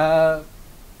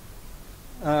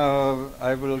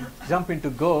 I will jump into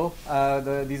Go.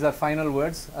 These are final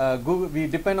words. Google, we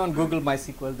depend on Google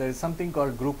MySQL. There is something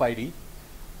called group ID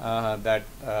that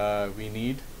we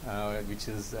need, which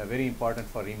is very important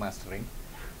for remastering.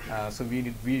 So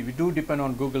we do depend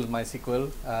on Google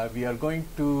MySQL. We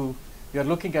are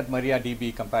looking at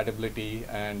MariaDB compatibility,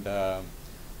 and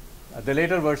the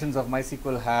later versions of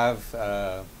MySQL have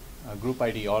a group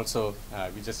ID also.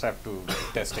 We just have to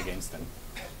test against them.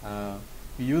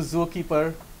 We use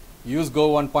Zookeeper, use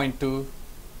Go 1.2.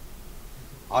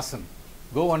 Awesome.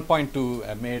 Go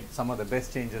 1.2 made some of the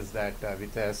best changes that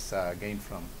Vitess gained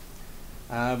from.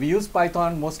 We use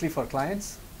Python mostly for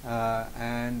clients,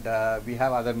 and we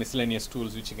have other miscellaneous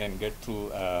tools which you can get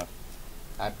through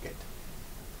apt-get.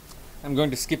 I'm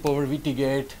going to skip over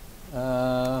VTGate.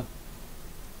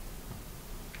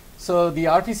 So the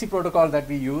RPC protocol that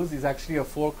we use is actually a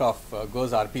fork of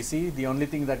Go's RPC. The only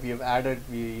thing that we have added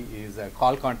is a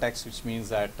call context, which means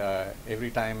that every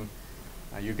time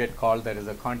You get called, there is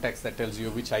a context that tells you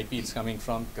which IP it's coming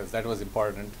from, because that was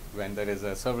important. When there is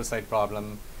a server-side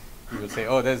problem, you will say,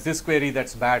 oh, there's this query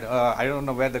that's bad. I don't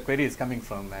know where the query is coming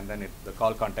from, and then the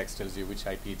call context tells you which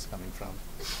IP it's coming from.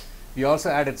 We also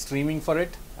added streaming for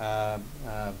it,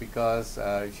 because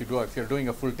if you're doing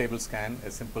a full table scan,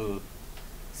 a simple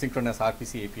synchronous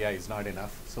RPC API is not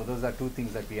enough. So those are two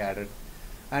things that we added.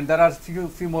 And there are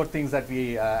few more things that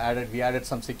we added. We added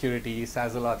some security,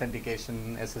 SASL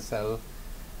authentication, SSL.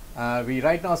 We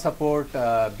right now support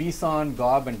BSON,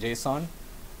 GOB, and JSON.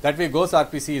 That way, Go's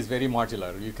RPC is very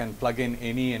modular. You can plug in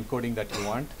any encoding that you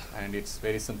want, and it's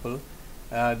very simple.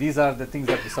 These are the things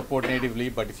that we support natively,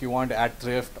 but if you want to add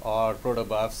thrift or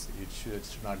protobufs, it should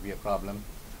not be a problem.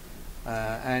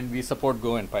 And we support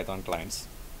Go and Python clients.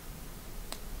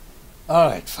 All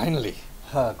right, finally,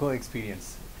 Go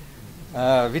experience.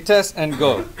 Vitess and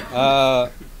Go.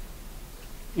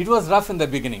 It was rough in the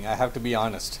beginning, I have to be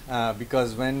honest,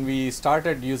 because when we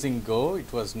started using Go,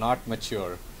 it was not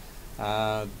mature.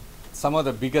 Some of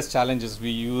the biggest challenges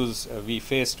we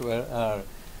faced were,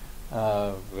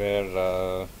 let's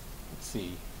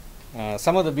see,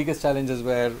 some of the biggest challenges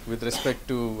were with respect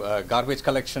to garbage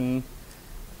collection,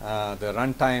 the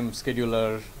runtime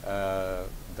scheduler,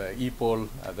 the ePOL,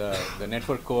 the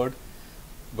network code.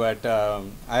 But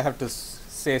I have to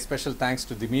say special thanks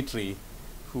to Dimitri,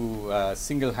 who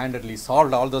single-handedly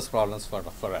solved all those problems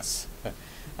for us.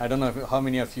 I don't know how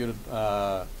many of you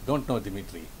don't know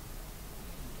Dimitri.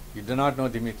 You do not know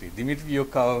Dimitri. Dimitri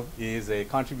Yukov is a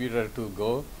contributor to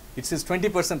Go. It's his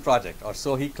 20% project, or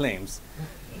so he claims.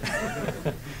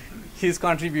 His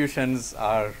contributions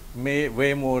are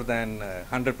way more than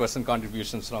 100%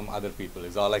 contributions from other people,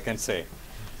 is all I can say.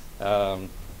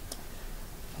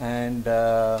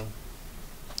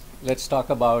 Let's talk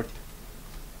about,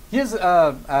 here's,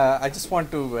 I just want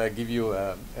to give you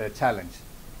a challenge.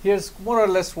 Here's more or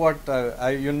less what,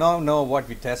 you now know what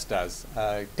Vitess does.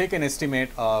 Take an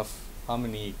estimate of how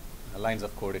many lines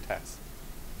of code it has.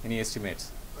 Any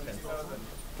estimates?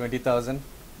 20,000?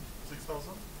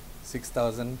 6,000?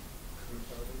 6,000?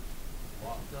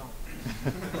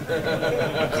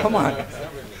 Come on,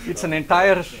 it's an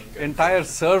entire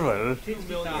server.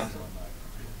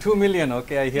 2 million,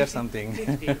 okay, I hear something.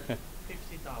 50,000.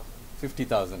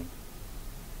 50,000.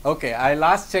 Okay, I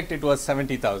last checked it was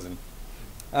 70,000.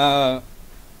 Well,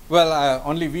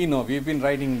 only we know. We've been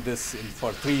writing this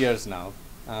for 3 years now.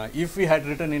 If we had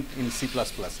written it in C++,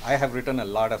 I have written a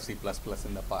lot of C++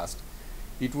 in the past,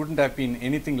 it wouldn't have been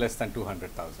anything less than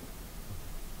 200,000.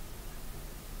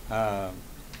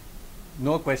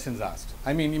 No questions asked.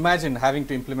 I mean, imagine having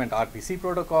to implement RPC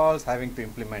protocols, having to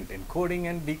implement encoding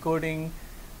and decoding,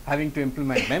 having to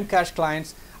implement memcache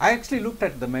clients. I actually looked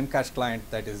at the memcache client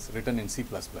that is written in C++.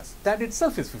 That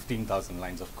itself is 15,000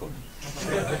 lines of code.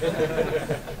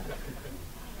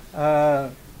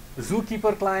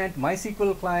 Zookeeper client,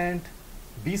 MySQL client,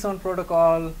 BSON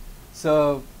protocol.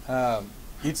 So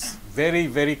it's very,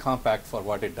 very compact for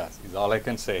what it does, is all I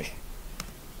can say.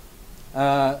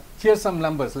 Here's some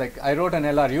numbers, like I wrote an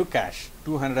LRU cache,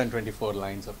 224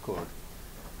 lines of code.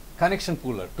 Connection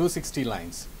pooler, 260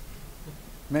 lines.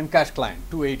 Memcache client,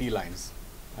 280 lines.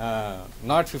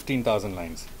 Not 15,000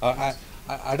 lines.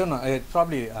 I don't know,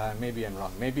 probably, maybe I'm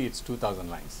wrong. Maybe it's 2,000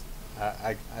 lines.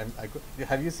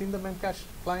 Have you seen the Memcache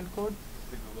client code?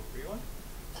 The Google free one?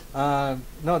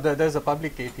 No, there's a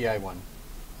public API one.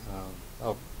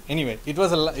 Anyway, it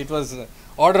was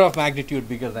order of magnitude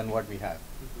bigger than what we have.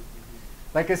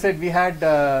 Like I said, we had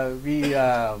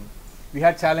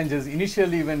challenges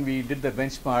initially when we did the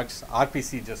benchmarks.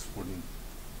 RPC just wouldn't.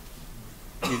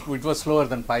 It was slower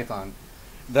than Python.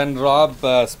 Then Rob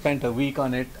spent a week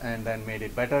on it and then made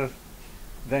it better.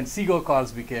 Then Seago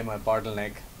calls became a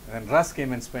bottleneck. Then Russ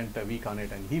came and spent a week on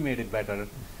it and he made it better.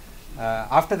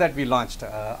 After that we launched.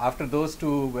 After those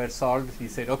two were solved, he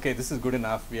said, okay, this is good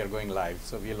enough, we are going live.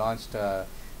 So we launched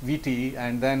VT,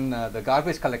 and then the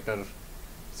garbage collector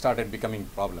started becoming a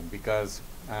problem because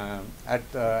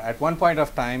at one point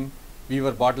of time we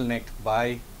were bottlenecked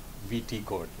by VT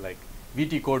code. Like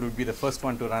VT code would be the first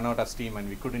one to run out of steam and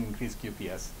we couldn't increase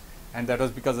QPS, and that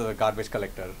was because of the garbage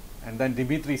collector. And then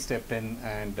Dimitri stepped in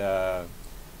and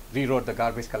rewrote the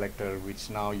garbage collector, which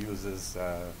now uses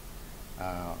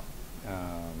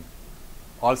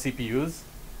all CPUs.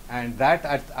 And that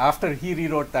after he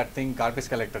rewrote that thing, garbage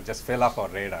collector just fell off our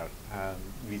radar.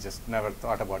 We just never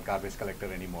thought about garbage collector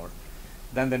anymore.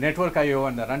 Then the network I/O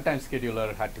and the runtime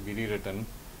scheduler had to be rewritten,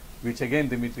 which again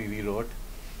Dimitri rewrote.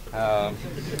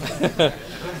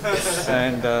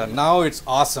 And now it's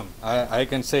awesome. I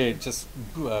can say it just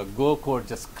Go code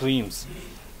just screams.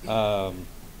 I'll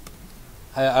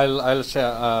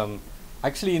share.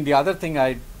 Actually, in the other thing,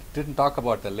 I didn't talk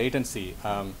about the latency.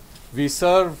 We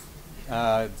serve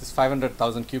this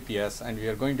 500,000 QPS, and we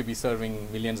are going to be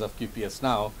serving millions of QPS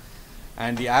now.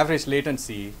 And the average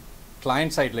latency,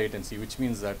 client-side latency, which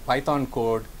means that Python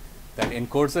code that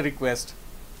encodes the request,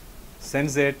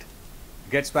 sends it,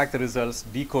 gets back the results,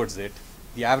 decodes it,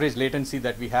 the average latency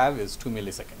that we have is 2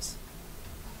 milliseconds.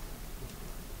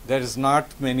 There is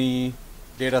not many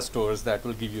data stores that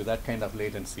will give you that kind of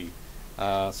latency.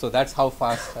 So that's how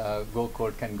fast Go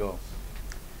code can go.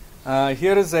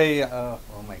 Here is a, oh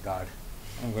my God,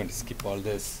 I'm going to skip all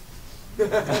this.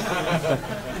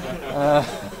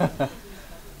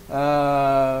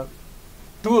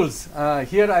 Tools.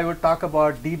 Here I would talk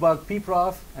about debug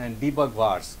pprof and debug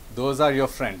vars. Those are your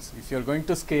friends. If you're going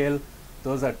to scale,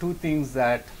 those are two things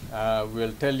that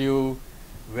will tell you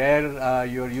where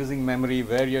you're using memory,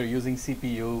 where you're using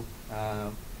CPU,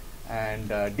 and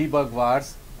debug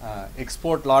vars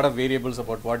export a lot of variables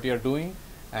about what you're doing,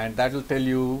 and that will tell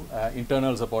you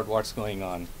internals about what's going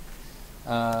on.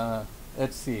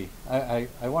 Let's see. I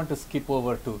want to skip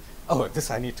over to, oh, this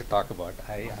I need to talk about.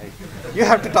 You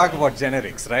have to talk about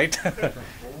generics, right?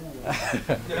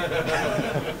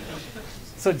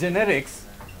 So generics.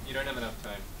 You don't have enough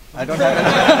time. I don't have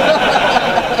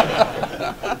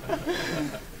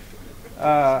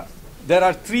enough. There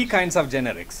are three kinds of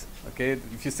generics. Okay,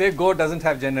 if you say Go doesn't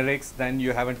have generics, then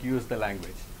you haven't used the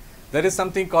language. There is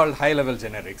something called high-level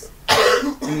generics.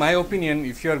 In my opinion,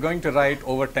 if you are going to write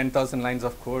over 10,000 lines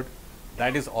of code,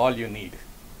 that is all you need.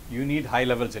 You need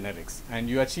high-level generics, and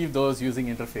you achieve those using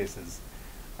interfaces.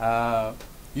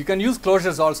 You can use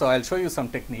closures also. I'll show you some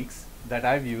techniques that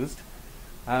I've used.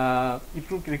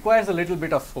 It requires a little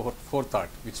bit of forethought,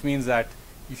 which means that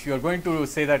if you are going to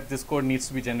say that this code needs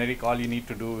to be generic, all you need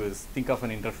to do is think of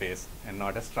an interface and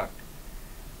not a struct.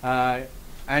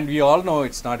 And we all know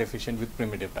it's not efficient with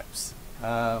primitive types.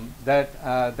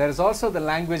 There is also the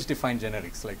language-defined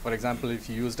generics. Like, for example, if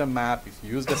you used a map, if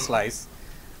you used a slice,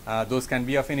 those can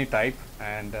be of any type,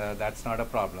 and that's not a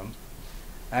problem.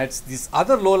 It's these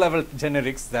other low-level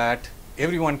generics that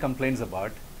everyone complains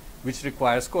about, which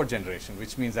requires code generation,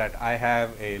 which means that I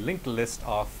have a linked list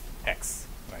of X,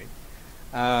 right?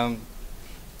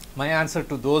 My answer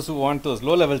to those who want those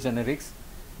low-level generics,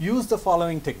 use the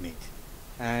following technique,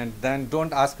 and then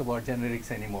don't ask about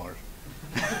generics anymore.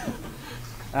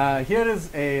 Here is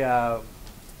a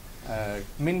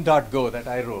min.go that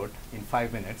I wrote in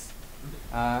 5 minutes.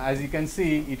 As you can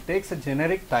see, it takes a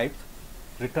generic type,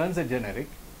 returns a generic,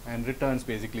 and returns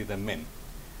basically the min.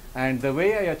 And the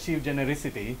way I achieve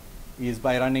genericity is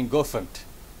by running gofmt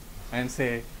and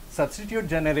say substitute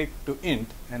generic to int,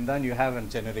 and then you have a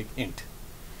generic int.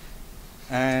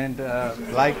 And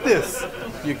like this,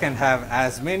 you can have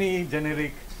as many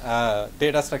generic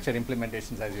data structure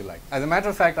implementations as you like. As a matter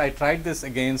of fact, I tried this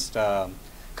against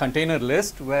container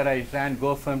list, where I ran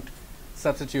gofmt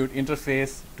substitute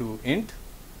interface to int.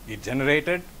 It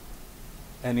generated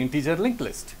an integer linked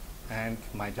list, and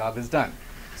my job is done.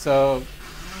 So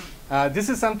this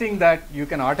is something that you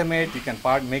can automate. You can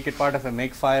make it part of a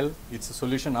makefile. It's a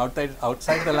solution outside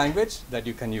the language that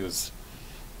you can use.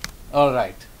 All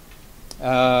right.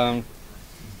 I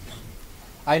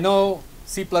know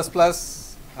C++.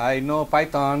 I know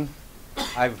Python.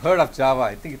 I've heard of Java.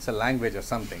 I think it's a language or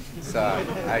something. So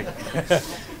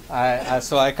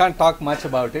so I can't talk much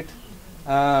about it.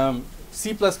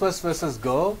 C++ versus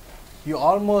Go, you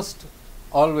almost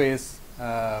always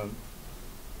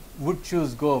would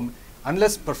choose Go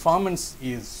unless performance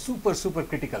is super, super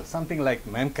critical, something like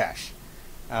memcache.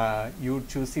 You would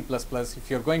choose C++. If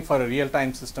you're going for a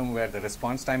real-time system where the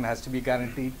response time has to be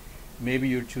guaranteed, maybe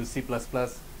you'd choose C++.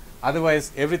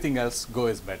 Otherwise, everything else, Go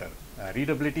is better.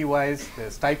 Readability-wise,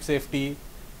 there's type safety.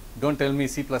 Don't tell me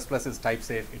C++ is type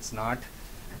safe. It's not.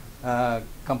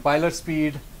 Compiler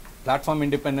speed, platform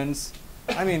independence.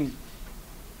 I mean,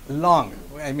 long.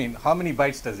 I mean, how many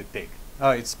bytes does it take? Oh,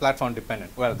 it's platform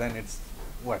dependent. Well, then it's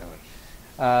whatever.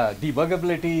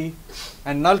 Debuggability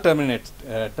and null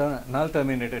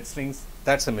terminated strings.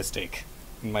 That's a mistake,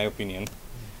 in my opinion.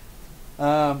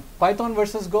 Python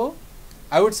versus Go.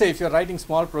 I would say if you're writing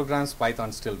small programs,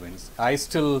 Python still wins.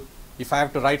 If I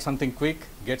have to write something quick,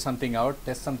 get something out,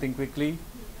 test something quickly,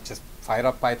 just fire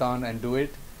up Python and do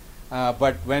it.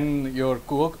 But when your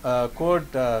code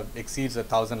exceeds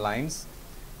 1,000 lines,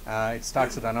 it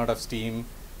starts to run out of steam.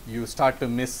 You start to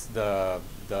miss the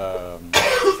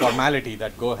formality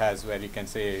that Go has, where you can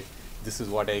say, this is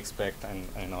what I expect,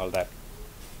 and all that.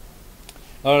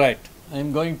 All right,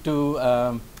 I'm going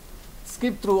to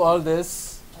skip through all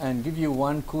this and give you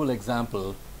one cool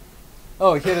example.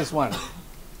 Oh, here is one.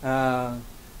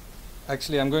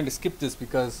 Actually, I'm going to skip this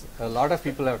because a lot of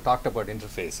people have talked about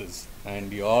interfaces,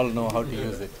 and you all know how to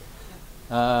use it.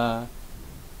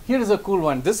 Here is a cool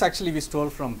one. This actually we stole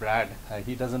from Brad.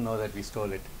 He doesn't know that we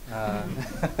stole it.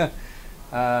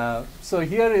 So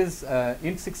here is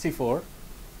int64,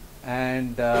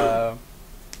 and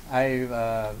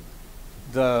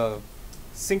the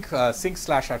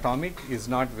sync/atomic is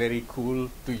not very cool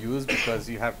to use because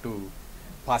you have to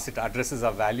pass it addresses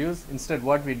of values. Instead,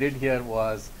 what we did here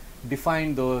was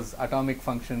define those atomic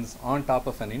functions on top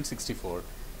of an int64.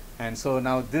 And so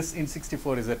now this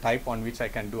int64 is a type on which I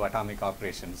can do atomic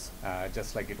operations,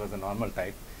 just like it was a normal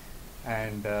type.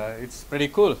 And it's pretty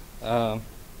cool. Oh,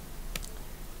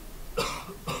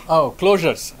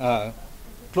 closures.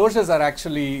 Closures are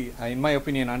actually, in my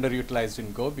opinion, underutilized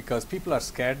in Go because people are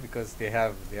scared because they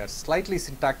are slightly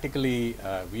syntactically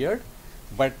weird,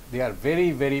 but they are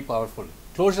very, very powerful.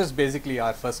 Closures basically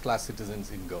are first-class citizens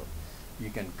in Go. You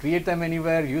can create them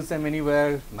anywhere, use them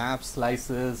anywhere, maps,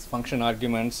 slices, function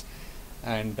arguments,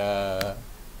 and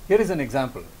here is an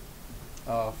example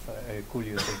of a cool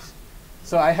usage.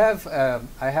 So I have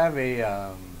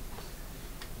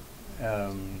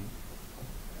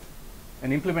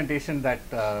an implementation that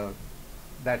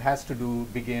has to do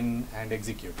begin and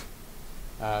execute.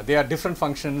 They are different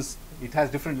functions. It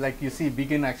has different, like you see,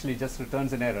 begin actually just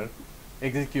returns an error,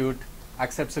 execute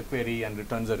accepts a query and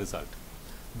returns a result.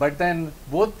 But then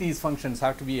both these functions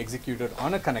have to be executed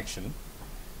on a connection,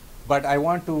 but I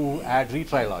want to add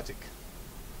retry logic.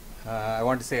 I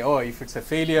want to say, oh, if it's a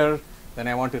failure, then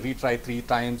I want to retry 3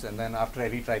 times, and then after I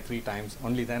retry 3 times,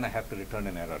 only then I have to return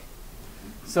an error.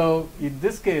 So in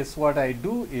this case, what I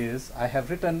do is I have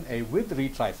written a with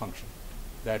retry function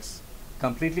that's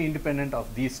completely independent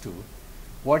of these two.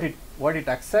 What it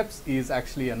accepts is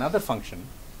actually another function,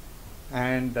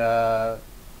 and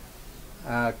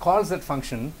calls that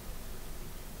function,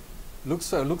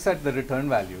 looks at the return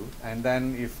value, and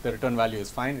then if the return value is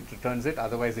fine, it returns it,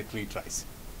 otherwise it retries.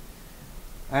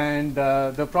 And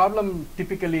the problem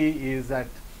typically is that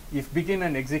if begin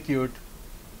and execute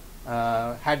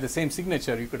had the same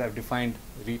signature, you could have defined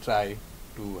retry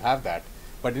to have that.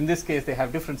 But in this case, they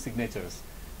have different signatures.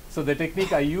 So the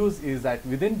technique I use is that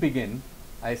within begin,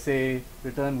 I say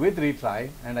return with retry,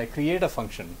 and I create a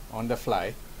function on the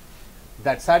fly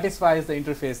that satisfies the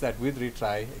interface that with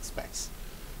retry expects.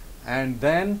 And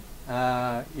then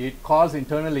it calls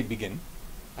internally begin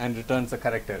and returns the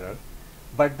correct error.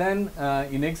 But then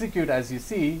in execute, as you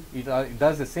see, it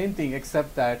does the same thing,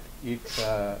 except that it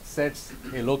sets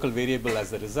a local variable as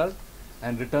the result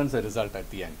and returns the result at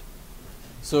the end.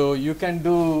 So you can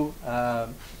do,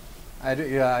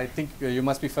 I think you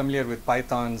must be familiar with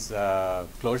Python's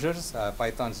closures,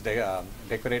 Python's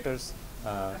decorators.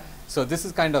 So this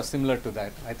is kind of similar to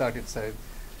that. I thought it's a,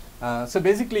 so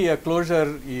basically a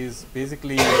closure is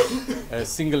basically a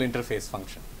single interface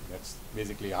function. That's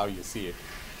basically how you see it.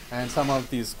 And some of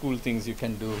these cool things you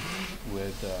can do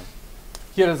with,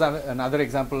 here is another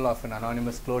example of an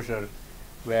anonymous closure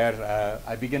where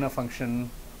I begin a function,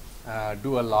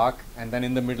 do a lock, and then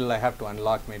in the middle I have to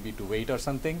unlock maybe to wait or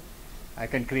something. I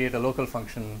can create a local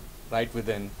function right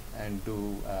within and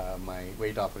do my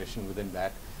wait operation within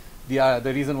that. The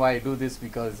reason why I do this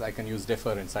because I can use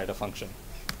defer inside a function.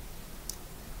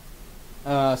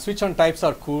 Switch on types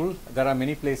are cool. There are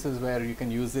many places where you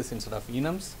can use this instead of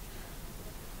enums.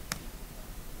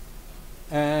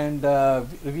 And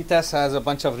Vitess has a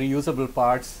bunch of reusable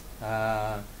parts.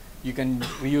 You can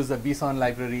reuse the BSON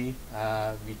library.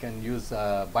 We can use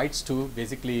bytes too.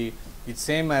 Basically, it's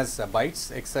same as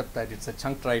bytes, except that it's a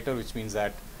chunked writer, which means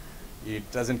that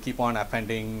it doesn't keep on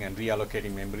appending and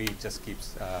reallocating memory. It just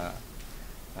keeps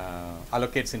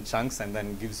allocates in chunks and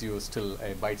then gives you still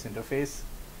a bytes interface.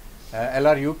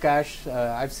 LRU cache,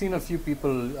 I've seen a few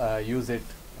people use it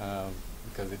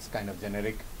because it's kind of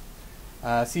generic.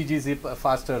 CGzip,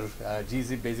 faster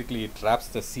gzip, basically it wraps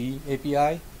the C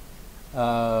API.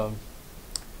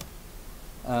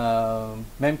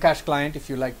 Memcache client,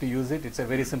 if you like to use it, it's a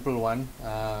very simple one.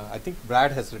 I think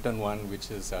Brad has written one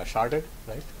which is sharded,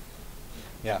 right?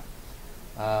 Yeah.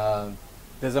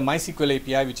 There's a MySQL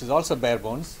API which is also bare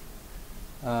bones.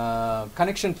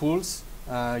 Connection pools,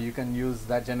 you can use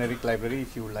that generic library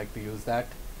if you would like to use that.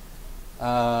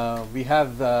 We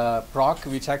have proc,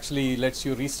 which actually lets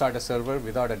you restart a server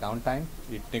without a downtime.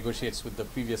 It negotiates with the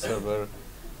previous server,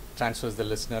 transfers the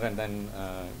listener, and then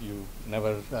you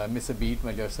never miss a beat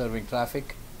when you're serving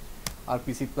traffic.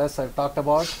 RPC Plus I've talked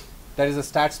about. There is a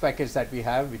stats package that we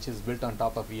have, which is built on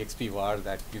top of EXP-var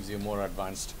that gives you more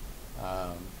advanced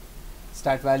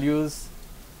stat values.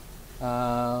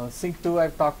 Sync2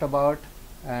 I've talked about.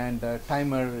 and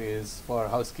timer is for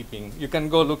housekeeping. You can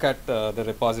go look at the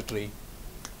repository.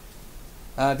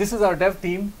 This is our dev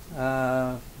team.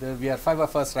 We are 5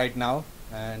 of us right now,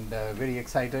 and very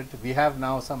excited. We have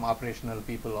now some operational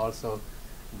people also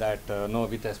that know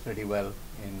Vitess pretty well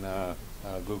in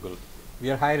Google.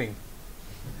 We are hiring.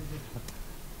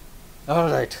 All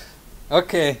right.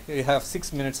 Okay, we have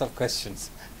 6 minutes of questions.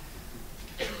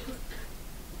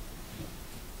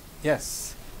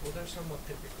 Yes. What are some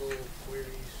typical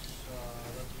queries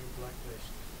that you blacklist?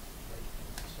 Like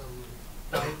some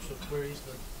types of queries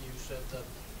that you said that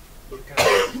you can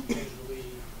usually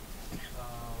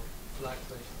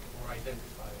blacklist or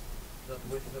identify that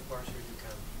with the parser you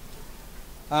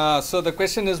can? So the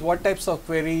question is, what types of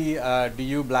query do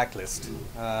you blacklist?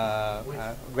 How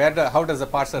does the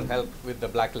parser help with the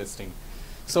blacklisting?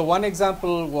 So one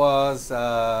example was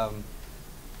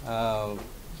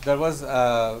there was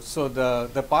so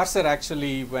the parser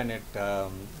actually, when it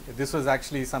this was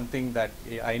actually something that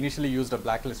I initially used a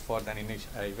blacklist for, then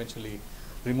I eventually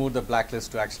removed the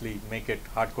blacklist to actually make it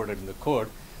hard coded in the code.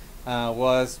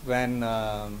 Was when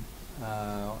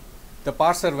the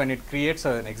parser, when it creates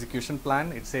an execution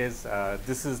plan, it says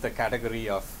this is the category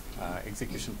of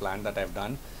execution plan that I've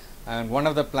done, and one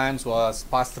of the plans was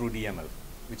pass through DML,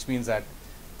 which means that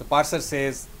the parser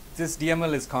says this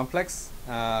DML is complex,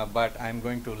 but I'm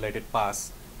going to let it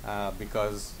pass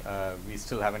because we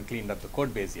still haven't cleaned up the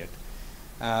code base yet.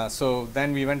 So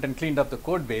then we went and cleaned up the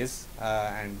code base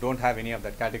and don't have any of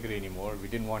that category anymore. We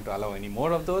didn't want to allow any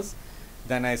more of those.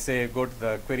 Then I say go to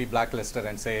the query blacklister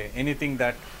and say anything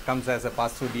that comes as a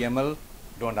pass through DML,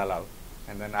 don't allow,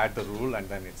 and then add the rule, and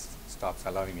then it stops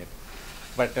allowing it.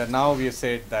 But now we have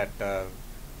said that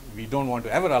we don't want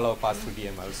to ever allow pass through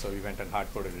DML, so we went and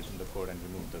hard coded it in the code and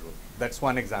removed the rule. That's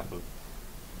one example.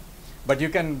 But you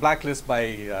can blacklist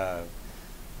by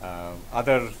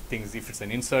other things. If it's an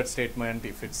insert statement,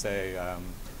 if it's a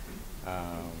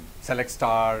select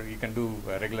star, you can do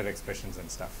regular expressions and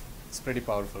stuff. It's pretty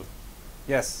powerful.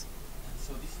 Yes?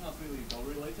 So this is not really goal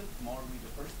related, more with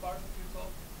the first part of your talk.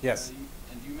 Yes.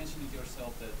 And you mentioned it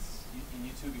yourself that in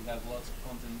YouTube you have lots of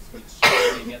content which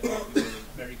they get popular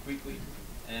very quickly,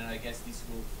 and I guess this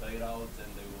will fade out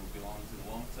and they will belong to the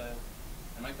long tail.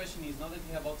 And my question is, now that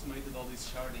you have automated all this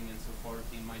sharding and so forth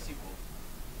in MySQL,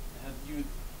 have you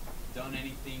done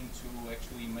anything to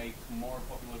actually make more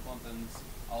popular content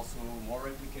also more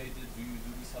replicated? Do you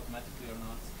do this automatically or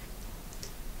not?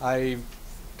 I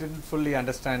didn't fully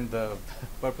understand the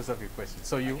purpose of your question.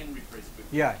 So you... I can rephrase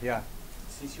quickly. Yeah, yeah.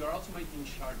 Since you are automating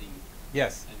sharding,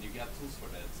 yes, and you got tools for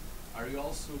that, are you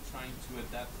also trying to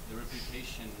adapt the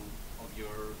replication of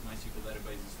your MySQL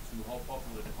databases to how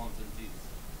popular the content is?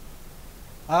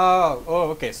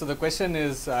 Oh, okay. So the question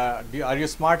is, are you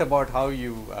smart about how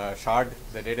you shard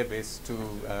the database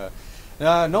to...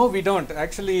 no, we don't.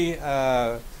 Actually,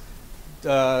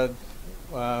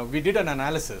 we did an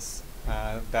analysis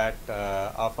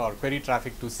of our query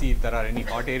traffic to see if there are any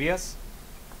hot areas,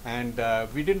 and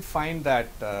we didn't find that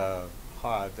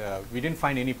we didn't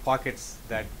find any pockets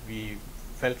that we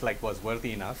felt like was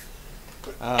worthy enough.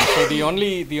 So the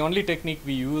only technique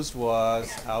we used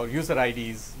was our user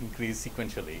IDs increase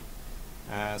sequentially.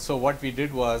 So what we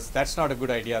did was, that's not a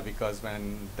good idea, because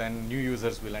then new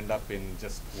users will end up in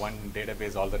just one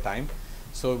database all the time.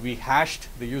 So we hashed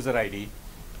the user ID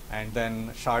and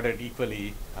then sharded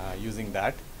equally using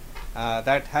that.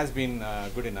 That has been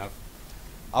good enough.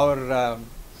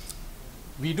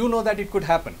 We do know that it could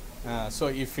happen. So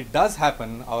if it does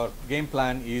happen, our game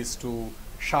plan is to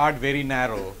shard very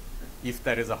narrow if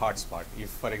there is a hotspot. If,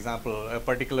 for example, a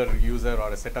particular user or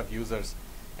a set of users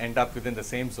end up within the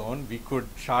same zone, we could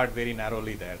shard very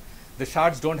narrowly there. The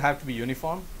shards don't have to be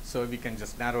uniform, so we can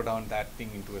just narrow down that thing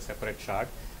into a separate shard.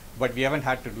 But we haven't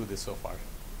had to do this so far.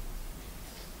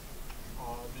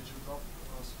 Did you drop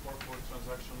support for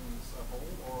transactions at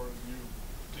all, or you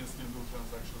can still do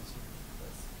transactions with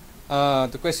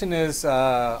Vitess? The question is,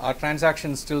 are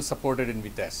transactions still supported in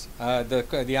Vitess?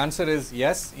 The answer is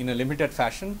yes, in a limited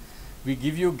fashion. We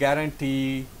give you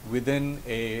guarantee within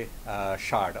a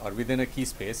shard or within a key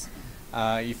space.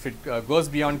 If it goes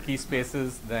beyond key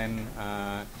spaces, then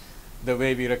the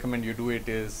way we recommend you do it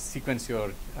is sequence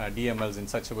your DMLs in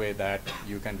such a way that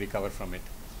you can recover from it.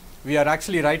 We are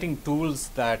actually writing tools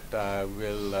that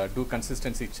will do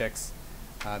consistency checks.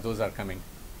 Those are coming.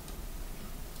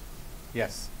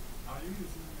 Yes? Are you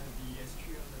using the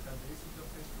SQL database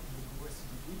interface from the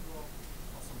USDB or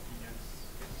something else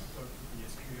to talk to the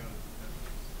SQL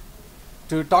database?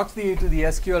 To talk to the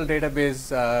SQL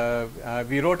database,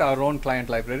 we wrote our own client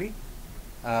library,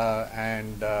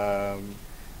 and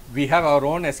we have our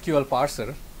own SQL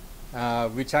parser,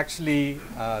 which actually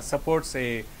supports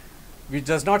which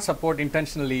does not support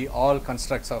intentionally all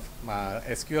constructs of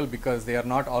SQL because they are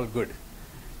not all good.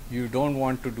 You don't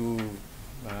want to do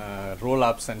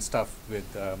roll-ups and stuff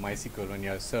with MySQL when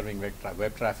you are serving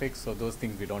web traffic, so those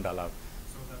things we don't allow.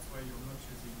 So that's why you're not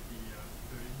using the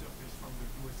interface from the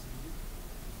GoSDB,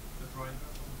 the driver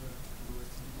from the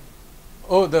GoSDB?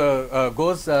 Oh, the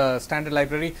Go's standard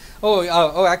library.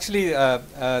 Oh, actually,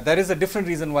 there is a different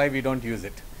reason why we don't use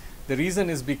it. The reason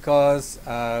is because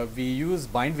we use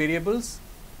bind variables,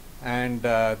 and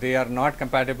they are not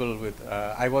compatible with.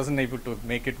 I wasn't able to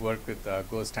make it work with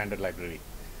Go's standard library.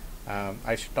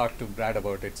 I should talk to Brad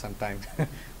about it sometime,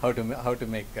 how to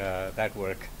make that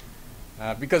work,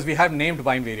 because we have named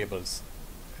bind variables.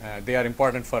 They are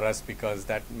important for us because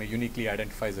that uniquely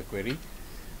identifies a query.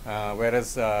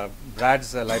 Whereas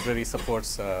Brad's library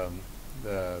supports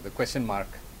the question mark,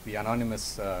 the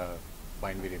anonymous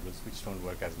bind variables, which don't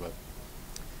work as well.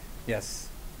 Yes,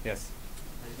 yes.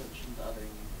 You mentioned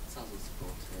adding SASL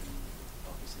support in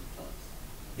Office and Plus.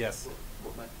 Yes.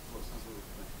 What SASL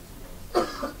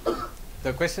mechanism was?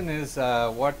 The question is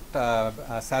what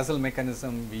SASL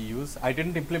mechanism we use. I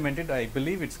didn't implement it. I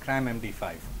believe it's CRAM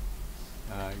MD5.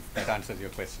 If that answers your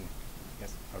question.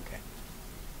 Yes. Okay.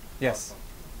 Yes.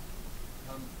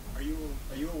 Are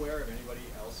you aware of anybody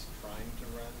else trying to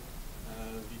run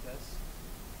Vitess?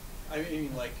 I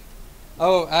mean, like.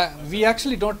 Oh, we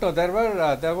actually don't know.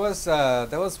 There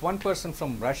was one person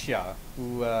from Russia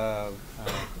who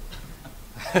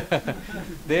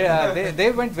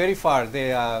they went very far.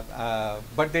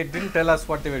 But they didn't tell us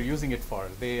what they were using it for.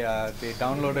 They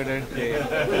downloaded it.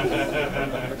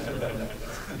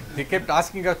 They kept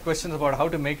asking us questions about how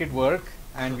to make it work,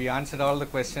 and we answered all the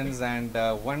questions. And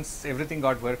once everything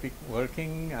got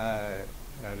working.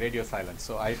 Radio silence.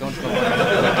 So I don't know.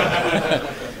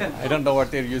 I don't know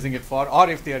what they're using it for, or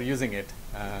if they are using it.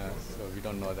 So we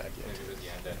don't know that yet.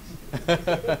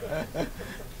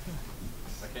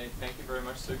 Okay, thank you very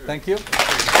much, Sugu. Thank you.